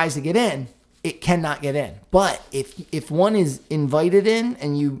and it tries to get in, it cannot get in. But if one is invited in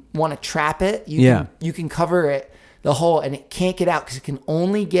and you want to trap it, you can cover it, the hole, and it can't get out because it can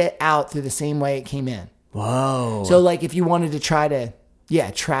only get out through the same way it came in. Whoa. So if you wanted to try to,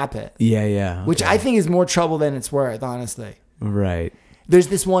 trap it. Yeah. Okay. Which I think is more trouble than it's worth, honestly. Right. There's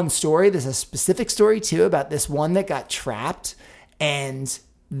this one story, there's a specific story too about this one that got trapped and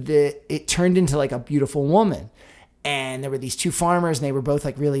it turned into a beautiful woman. And there were these two farmers and they were both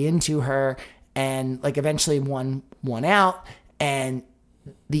really into her, and eventually one won out and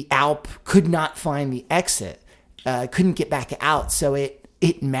the alp could not find the exit. Couldn't get back out, so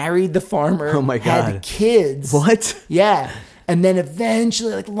it married the farmer. Oh my God. Had kids. What? Yeah. And then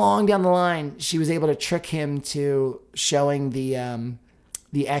eventually, long down the line, she was able to trick him to showing the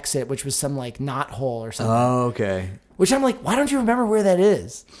exit, which was some knot hole or something. Oh, okay. Which I'm why don't you remember where that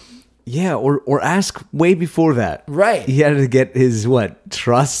is? Yeah, or ask way before that. Right. He had to get his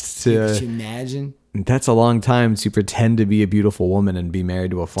trust Could to. you imagine? That's a long time to pretend to be a beautiful woman and be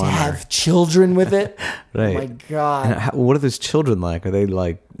married to a farmer. Have children with it? Right. Oh my God. And what are those children like? Are they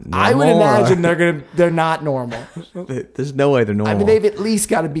like? I would normal, imagine they're not normal. or- There's no way they're normal. I mean, they've at least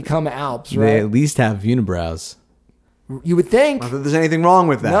got to become Alps, They right? at least have unibrows. You would think. Not that there's anything wrong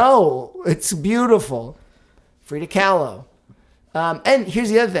with that. No, it's beautiful. Frida Kahlo. And here's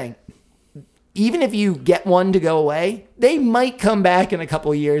the other thing. Even if you get one to go away, they might come back in a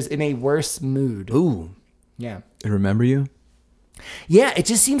couple of years in a worse mood. Ooh, Yeah. they remember you? Yeah, it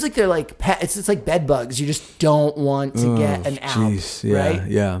just seems like they're like it's just like bed bugs. You just don't want to get an Alp, Yeah, right?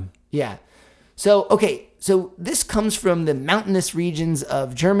 yeah. Yeah. So, okay, so this comes from the mountainous regions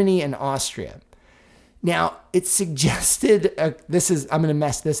of Germany and Austria. Now, it's suggested, I'm going to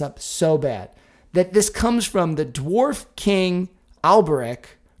mess this up so bad, that this comes from the dwarf king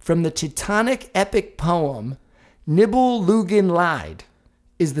Alberic from the Teutonic epic poem Nibelungen Lied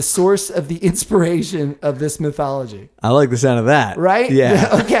is the source of the inspiration of this mythology. I like the sound of that. Right? Yeah.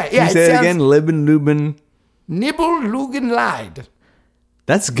 Okay, yeah, You it say it sounds- again? Libben. Nibelungen Lied.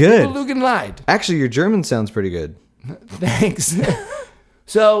 That's good. Nibelungen Lied. Actually, your German sounds pretty good. Thanks.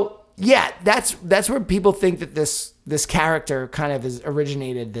 So yeah, that's where people think that this character kind of has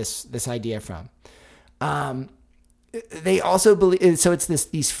originated this idea from. They also believe so. It's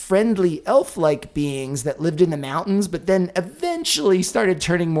these friendly elf-like beings that lived in the mountains, but then eventually started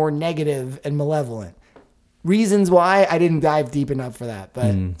turning more negative and malevolent. Reasons why I didn't dive deep enough for that,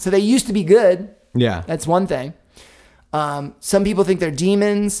 but so they used to be good. Yeah. That's one thing. Some people think they're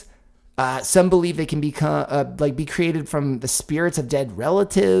demons. Some believe they can become be created from the spirits of dead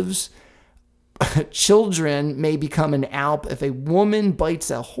relatives. Children may become an Alp if a woman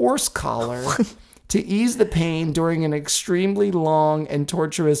bites a horse collar to ease the pain during an extremely long and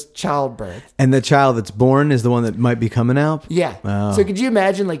torturous childbirth. And the child that's born is the one that might become an Alp? Yeah. Wow. So could you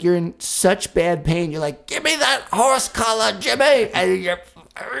imagine, like, you're in such bad pain, you're like, give me that horse collar, Jimmy. And you're,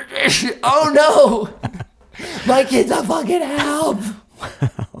 oh no, my kid's a fucking Alp.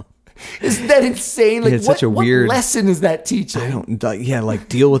 Isn't that insane? Like, Yeah, it's such a weird- what lesson is that teaching? I don't,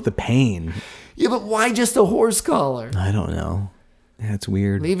 deal with the pain. Yeah, but why just a horse collar? I don't know. Yeah, it's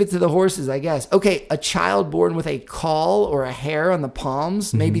weird. Leave it to the horses, I guess. Okay, a child born with a caul or a hair on the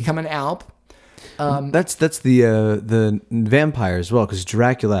palms may become an Alp. That's the vampire as well, because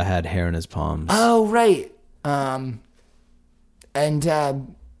Dracula had hair in his palms. Oh, right.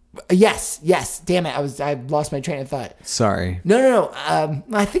 Yes. Damn it, I lost my train of thought. Sorry. No.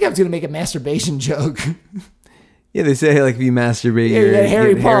 I think I was gonna make a masturbation joke. Yeah, they say like if you masturbate, You your got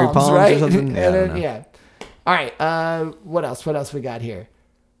hairy palms, right? or something. Yeah, I don't know. Yeah. All right. What else? What else we got here?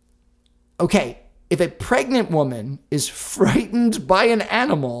 Okay. If a pregnant woman is frightened by an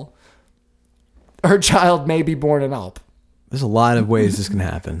animal, her child may be born an Alp. There's a lot of ways this can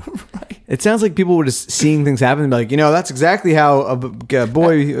happen. Right. It sounds like people were just seeing things happen and be like, that's exactly how a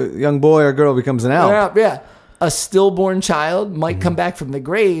young boy or girl becomes an Alp. Yeah. A stillborn child might come back from the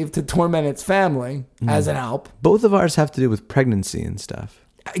grave to torment its family as an Alp. Both of ours have to do with pregnancy and stuff.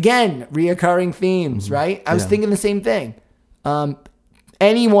 Again, reoccurring themes, right? I was thinking the same thing.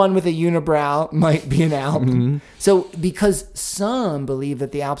 Anyone with a unibrow might be an Alp. So, because some believe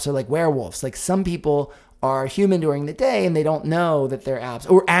that the Alps are like werewolves, like some people are human during the day and they don't know that they're Alps,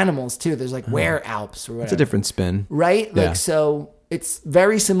 or animals too. There's like were-Alps or whatever. It's a different spin. Right? Yeah. Like, so it's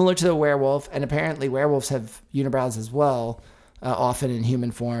very similar to the werewolf, and apparently werewolves have unibrows as well, often in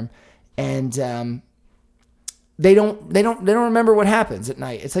human form. And they don't remember what happens at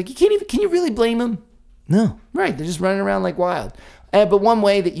night. It's like can you really blame them? No. Right, they're just running around like wild. But one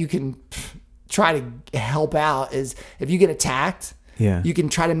way that you can try to help out is if you get attacked, you can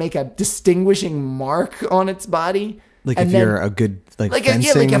try to make a distinguishing mark on its body. Like and if then, you're a good fencing.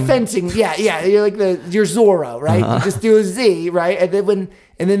 like a fencing. Yeah. You're like you're Zorro, right? You just do a Z, right? And then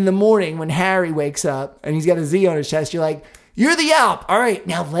in the morning when Harry wakes up and he's got a Z on his chest, you're like, you're the Alp. All right,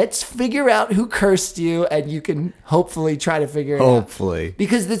 now let's figure out who cursed you, and you can hopefully try to figure it out. Hopefully.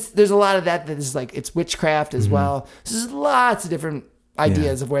 Because there's a lot of that is like, it's witchcraft as well. So there's lots of different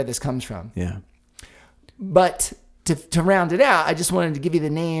ideas of where this comes from. Yeah. But to round it out, I just wanted to give you the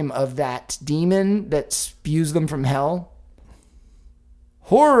name of that demon that spews them from hell.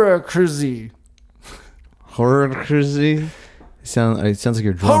 Horrocrazy. Horrocrazy? It sounds like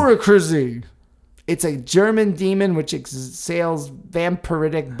you're drunk. Horrocrazy. It's a German demon which exhales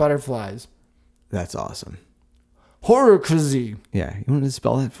vampiric butterflies. That's awesome. Horrocrazy. Yeah. You want to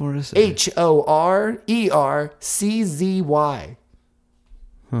spell that for us? HORERCZY.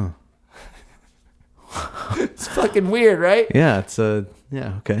 It's fucking weird, right? Yeah, it's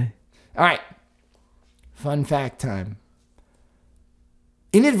yeah, okay. All right. Fun fact time.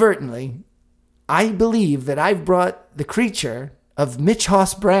 Inadvertently, I believe that I've brought the creature of Mitch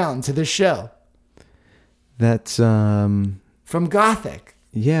Hoss Brown to this show. That's From Gothic.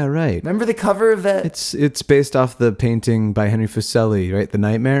 yeah, right. Remember the cover of that? It's based off the painting by Henry Fuseli, right? The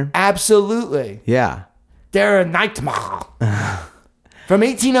Nightmare. Absolutely. Yeah, They're a nightmare. From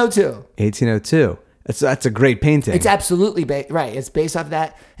 1802. 1802. That's a great painting. It's absolutely right. It's based off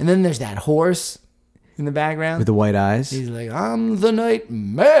that. And then there's that horse in the background. with the white eyes. He's like, I'm the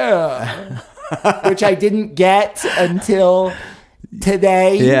nightmare. Which I didn't get until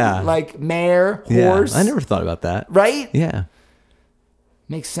today. Yeah. Like mare, Yeah, horse. I never thought about that. Right? Yeah.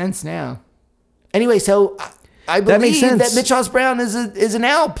 Makes sense now. Anyway, so I That makes believe that sense. Mitch Hoss Brown is an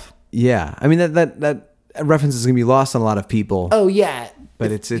Alp. Yeah. I mean that reference is gonna be lost on a lot of people. Oh yeah.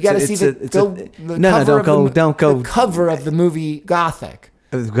 But it's you got to see the cover of the movie Gothic.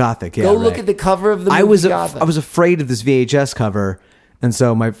 Gothic. Yeah. Go right. look at the cover of the movie I was Gothic. I was afraid of this VHS cover, and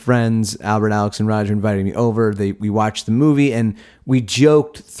so my friends Albert, Alex, and Roger invited me over. We watched the movie, and we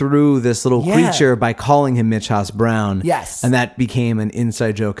joked through this little Yeah. creature by calling him Mitch Hoss Brown. Yes. and that became an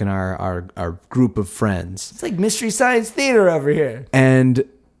inside joke in our group of friends. It's like Mystery Science Theater over here. And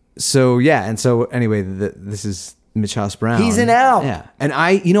so anyway, this is Mitch Hoss Brown. He's an Alp. Yeah, and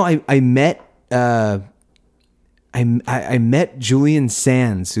I met. I met Julian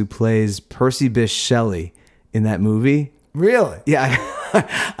Sands, who plays Percy Bysshe Shelley in that movie. Really? Yeah,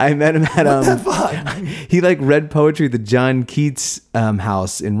 I met him at What the fuck? he like read poetry at the John Keats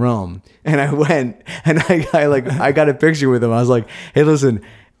house in Rome, and I went and I got a picture with him. I was like, hey, listen,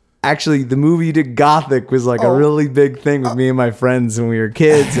 actually, the movie you did, Gothic, was like a really big thing with me and my friends when we were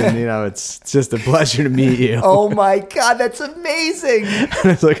kids, and it's just a pleasure to meet you. Oh my God, that's amazing. I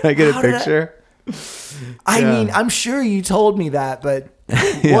was like, can I get a picture? I mean, I'm sure you told me that, but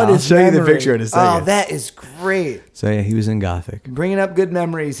what I'll is show you the memory? picture in a second. Oh, that is great. So yeah, he was in Gothic. Bringing up good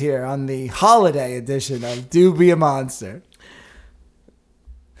memories here on the holiday edition of Do Be a Monster.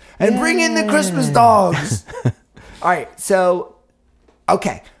 And bring in the Christmas dogs. All right, so,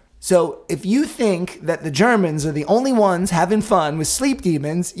 okay. So if you think that the Germans are the only ones having fun with sleep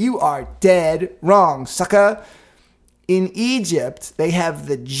demons, you are dead wrong, sucker. In Egypt, they have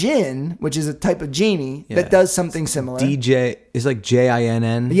the jinn, which is a type of genie that does something similar. DJ is like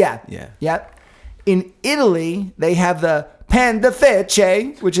Jinn. Yeah. Yeah. Yep. In Italy, they have the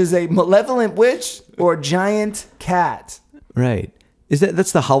Pandafece, which is a malevolent witch or giant cat. Right.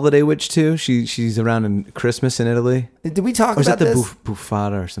 That's the holiday witch too? She's around in Christmas in Italy? Did we talk Or is about that the this?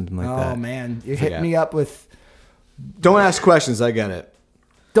 Bufada or something like that? Oh, man. You're forget. hitting me up with... Don't ask questions, I get it.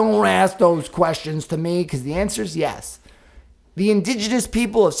 Don't ask those questions to me, because the answer is yes. The indigenous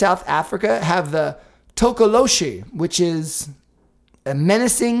people of South Africa have the Tokoloshi, which is a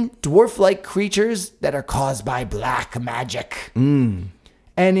menacing dwarf-like creatures that are caused by black magic. And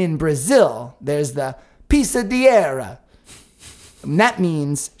in Brazil, there's the Pisadeira. And that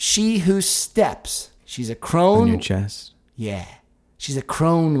means she who steps. She's a crone. On your chest. Yeah. She's a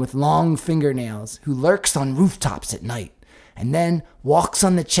crone with long fingernails who lurks on rooftops at night and then walks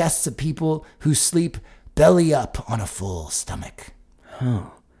on the chests of people who sleep belly up on a full stomach.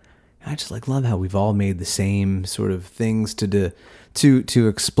 I just love how we've all made the same sort of things to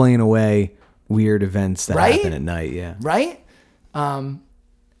explain away weird events that Right? happen at night. Yeah. Right?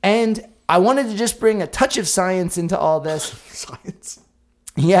 And I wanted to just bring a touch of science into all this. Science.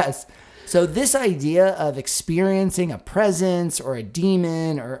 Yes. So this idea of experiencing a presence or a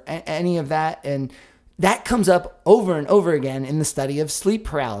demon or any of that, and that comes up over and over again in the study of sleep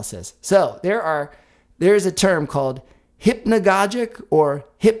paralysis. So there is a term called hypnagogic or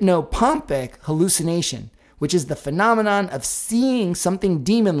hypnopompic hallucination, which is the phenomenon of seeing something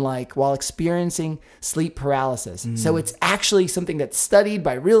demon-like while experiencing sleep paralysis. So it's actually something that's studied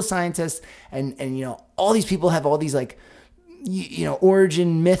by real scientists, and all these people have all these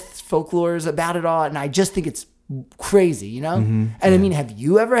origin myths, folklores about it all, and I just think it's crazy, And I mean, have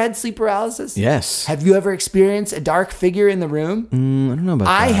you ever had sleep paralysis? Yes. Have you ever experienced a dark figure in the room? I don't know about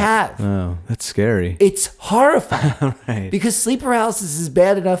that. I have. Oh, that's scary. It's horrifying. Right. Because sleep paralysis is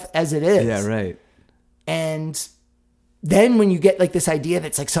bad enough as it is. Yeah, right. And then when you get like this idea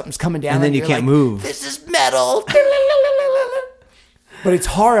that's like something's coming down, And then and you you're can't like, move. This is metal. But it's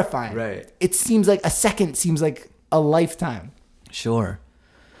horrifying. Right. It seems like a second seems like a lifetime. Sure.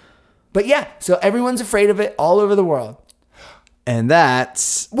 But yeah, so everyone's afraid of it all over the world. And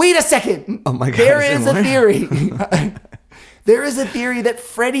that's... Wait a second. Oh my God, There is is there a more? theory. There is a theory that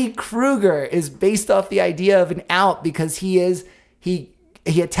Freddy Krueger is based off the idea of an Alp because he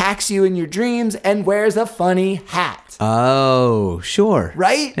he attacks you in your dreams and wears a funny hat. Oh, sure.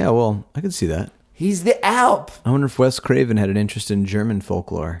 Right? Yeah, well, I could see that. He's the Alp. I wonder if Wes Craven had an interest in German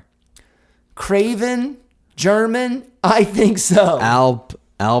folklore. Craven, German, I think so. Alpine.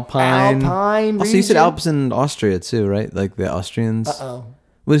 Alpine Also, you said region? Alps in Austria too, right? Like the Austrians. Uh-oh.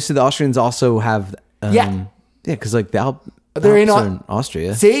 Well, you said the Austrians also have. Yeah. Yeah, because like the They're in Alps are in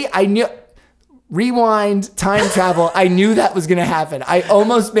Austria. See, I knew. Rewind, time travel. I knew that was going to happen. I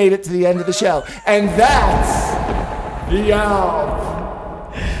almost made it to the end of the show. And that's the Alp.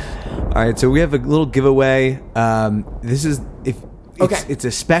 All right, so we have a little giveaway. This is it's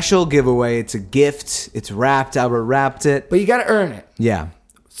a special giveaway. It's a gift. It's wrapped. Albert wrapped it. But you got to earn it. Yeah.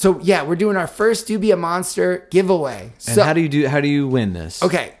 So yeah, we're doing our first Do Be a Monster giveaway. And So how do you win this?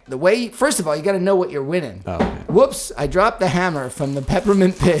 okay, first of all, you got to know what you're winning. Oh, okay. Whoops! I dropped the hammer from the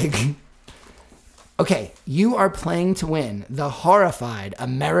Peppermint Pig. Okay, you are playing to win the Horrified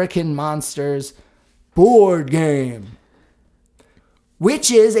American Monsters board game, which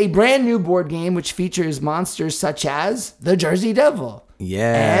is a brand new board game which features monsters such as the Jersey Devil,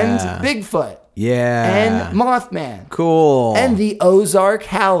 Yeah. and Bigfoot, Yeah. and Mothman, Cool. and the Ozark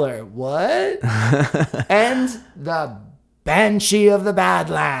Howler. What? And the Banshee of the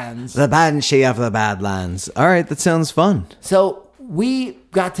Badlands. the Banshee of the Badlands. All right, that sounds fun. So we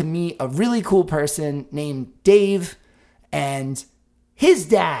got to meet a really cool person named Dave, and his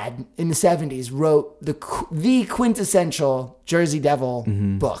dad in the 70s wrote the quintessential Jersey Devil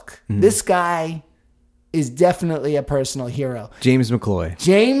book. This guy is definitely a personal hero. James McCloy.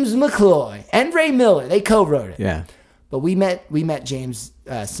 James McCloy and Ray Miller, they co-wrote it. Yeah. But we met James'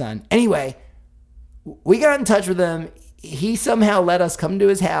 son. Anyway, we got in touch with him. He somehow let us come to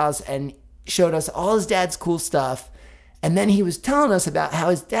his house and showed us all his dad's cool stuff. And then he was telling us about how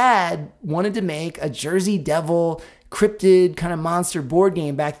his dad wanted to make a Jersey Devil cryptid kind of monster board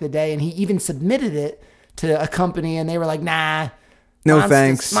game back in the day. And he even submitted it to a company and they were like, nah. No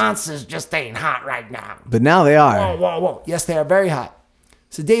thanks. Monsters just ain't hot right now. But now they are. Whoa. Yes, they are very hot.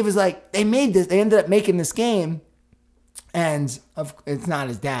 So Dave was like, they ended up making this game. And it's not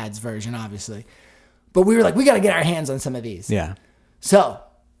his dad's version, obviously. But we were like, we got to get our hands on some of these. Yeah. So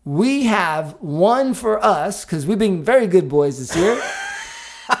we have one for us because we've been very good boys this year.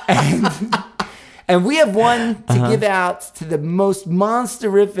 and we have one to give out to the most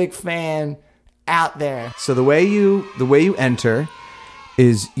monsterific fan out there. So the way you enter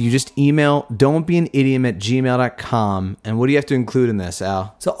is you just email don'tbeanidiom@gmail.com. And what do you have to include in this,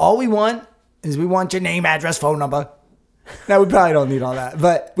 Al? So all we want is we want your name, address, phone number. Now, we probably don't need all that,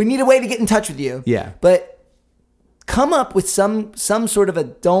 but we need a way to get in touch with you. Yeah. But come up with some sort of a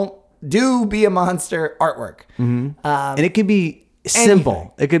do be a monster artwork. And it could be simple.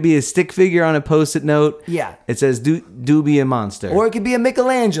 anything. It could be a stick figure on a Post-it note. Yeah. It says do be a monster. Or it could be a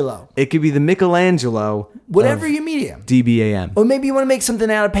Michelangelo. it could be the Michelangelo Whatever of your medium. DBAM. Or maybe you want to make something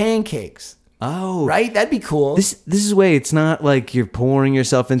out of pancakes. Oh. Right? That'd be cool. This is way it's not like you're pouring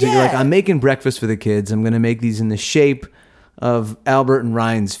yourself into it. You're like, Yeah. I'm making breakfast for the kids. I'm going to make these in the shape of Albert and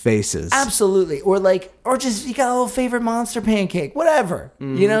Ryan's faces. Absolutely. Or just you got a little favorite monster pancake, whatever.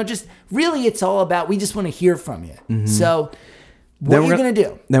 You know, just really it's all about, we just want to hear from you. So what are you going to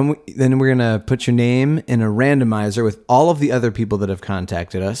do? Then we're going to put your name in a randomizer with all of the other people that have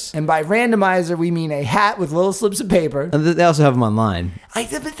contacted us. And by randomizer, we mean a hat with little slips of paper. And they also have them online.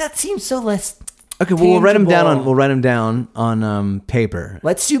 But that seems so less. Okay, well, we'll write them tangible. down on paper.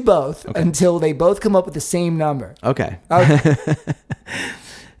 Let's do both until they both come up with the same number. Okay. Okay.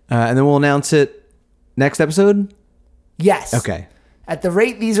 And then we'll announce it next episode? Yes. Okay. At the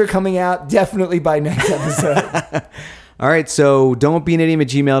rate these are coming out, definitely by next episode. All right, so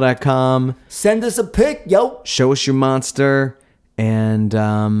don'tbeanidiom@gmail.com. Send us a pic, yo. Show us your monster. And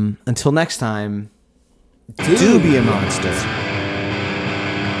until next time, do be a monster.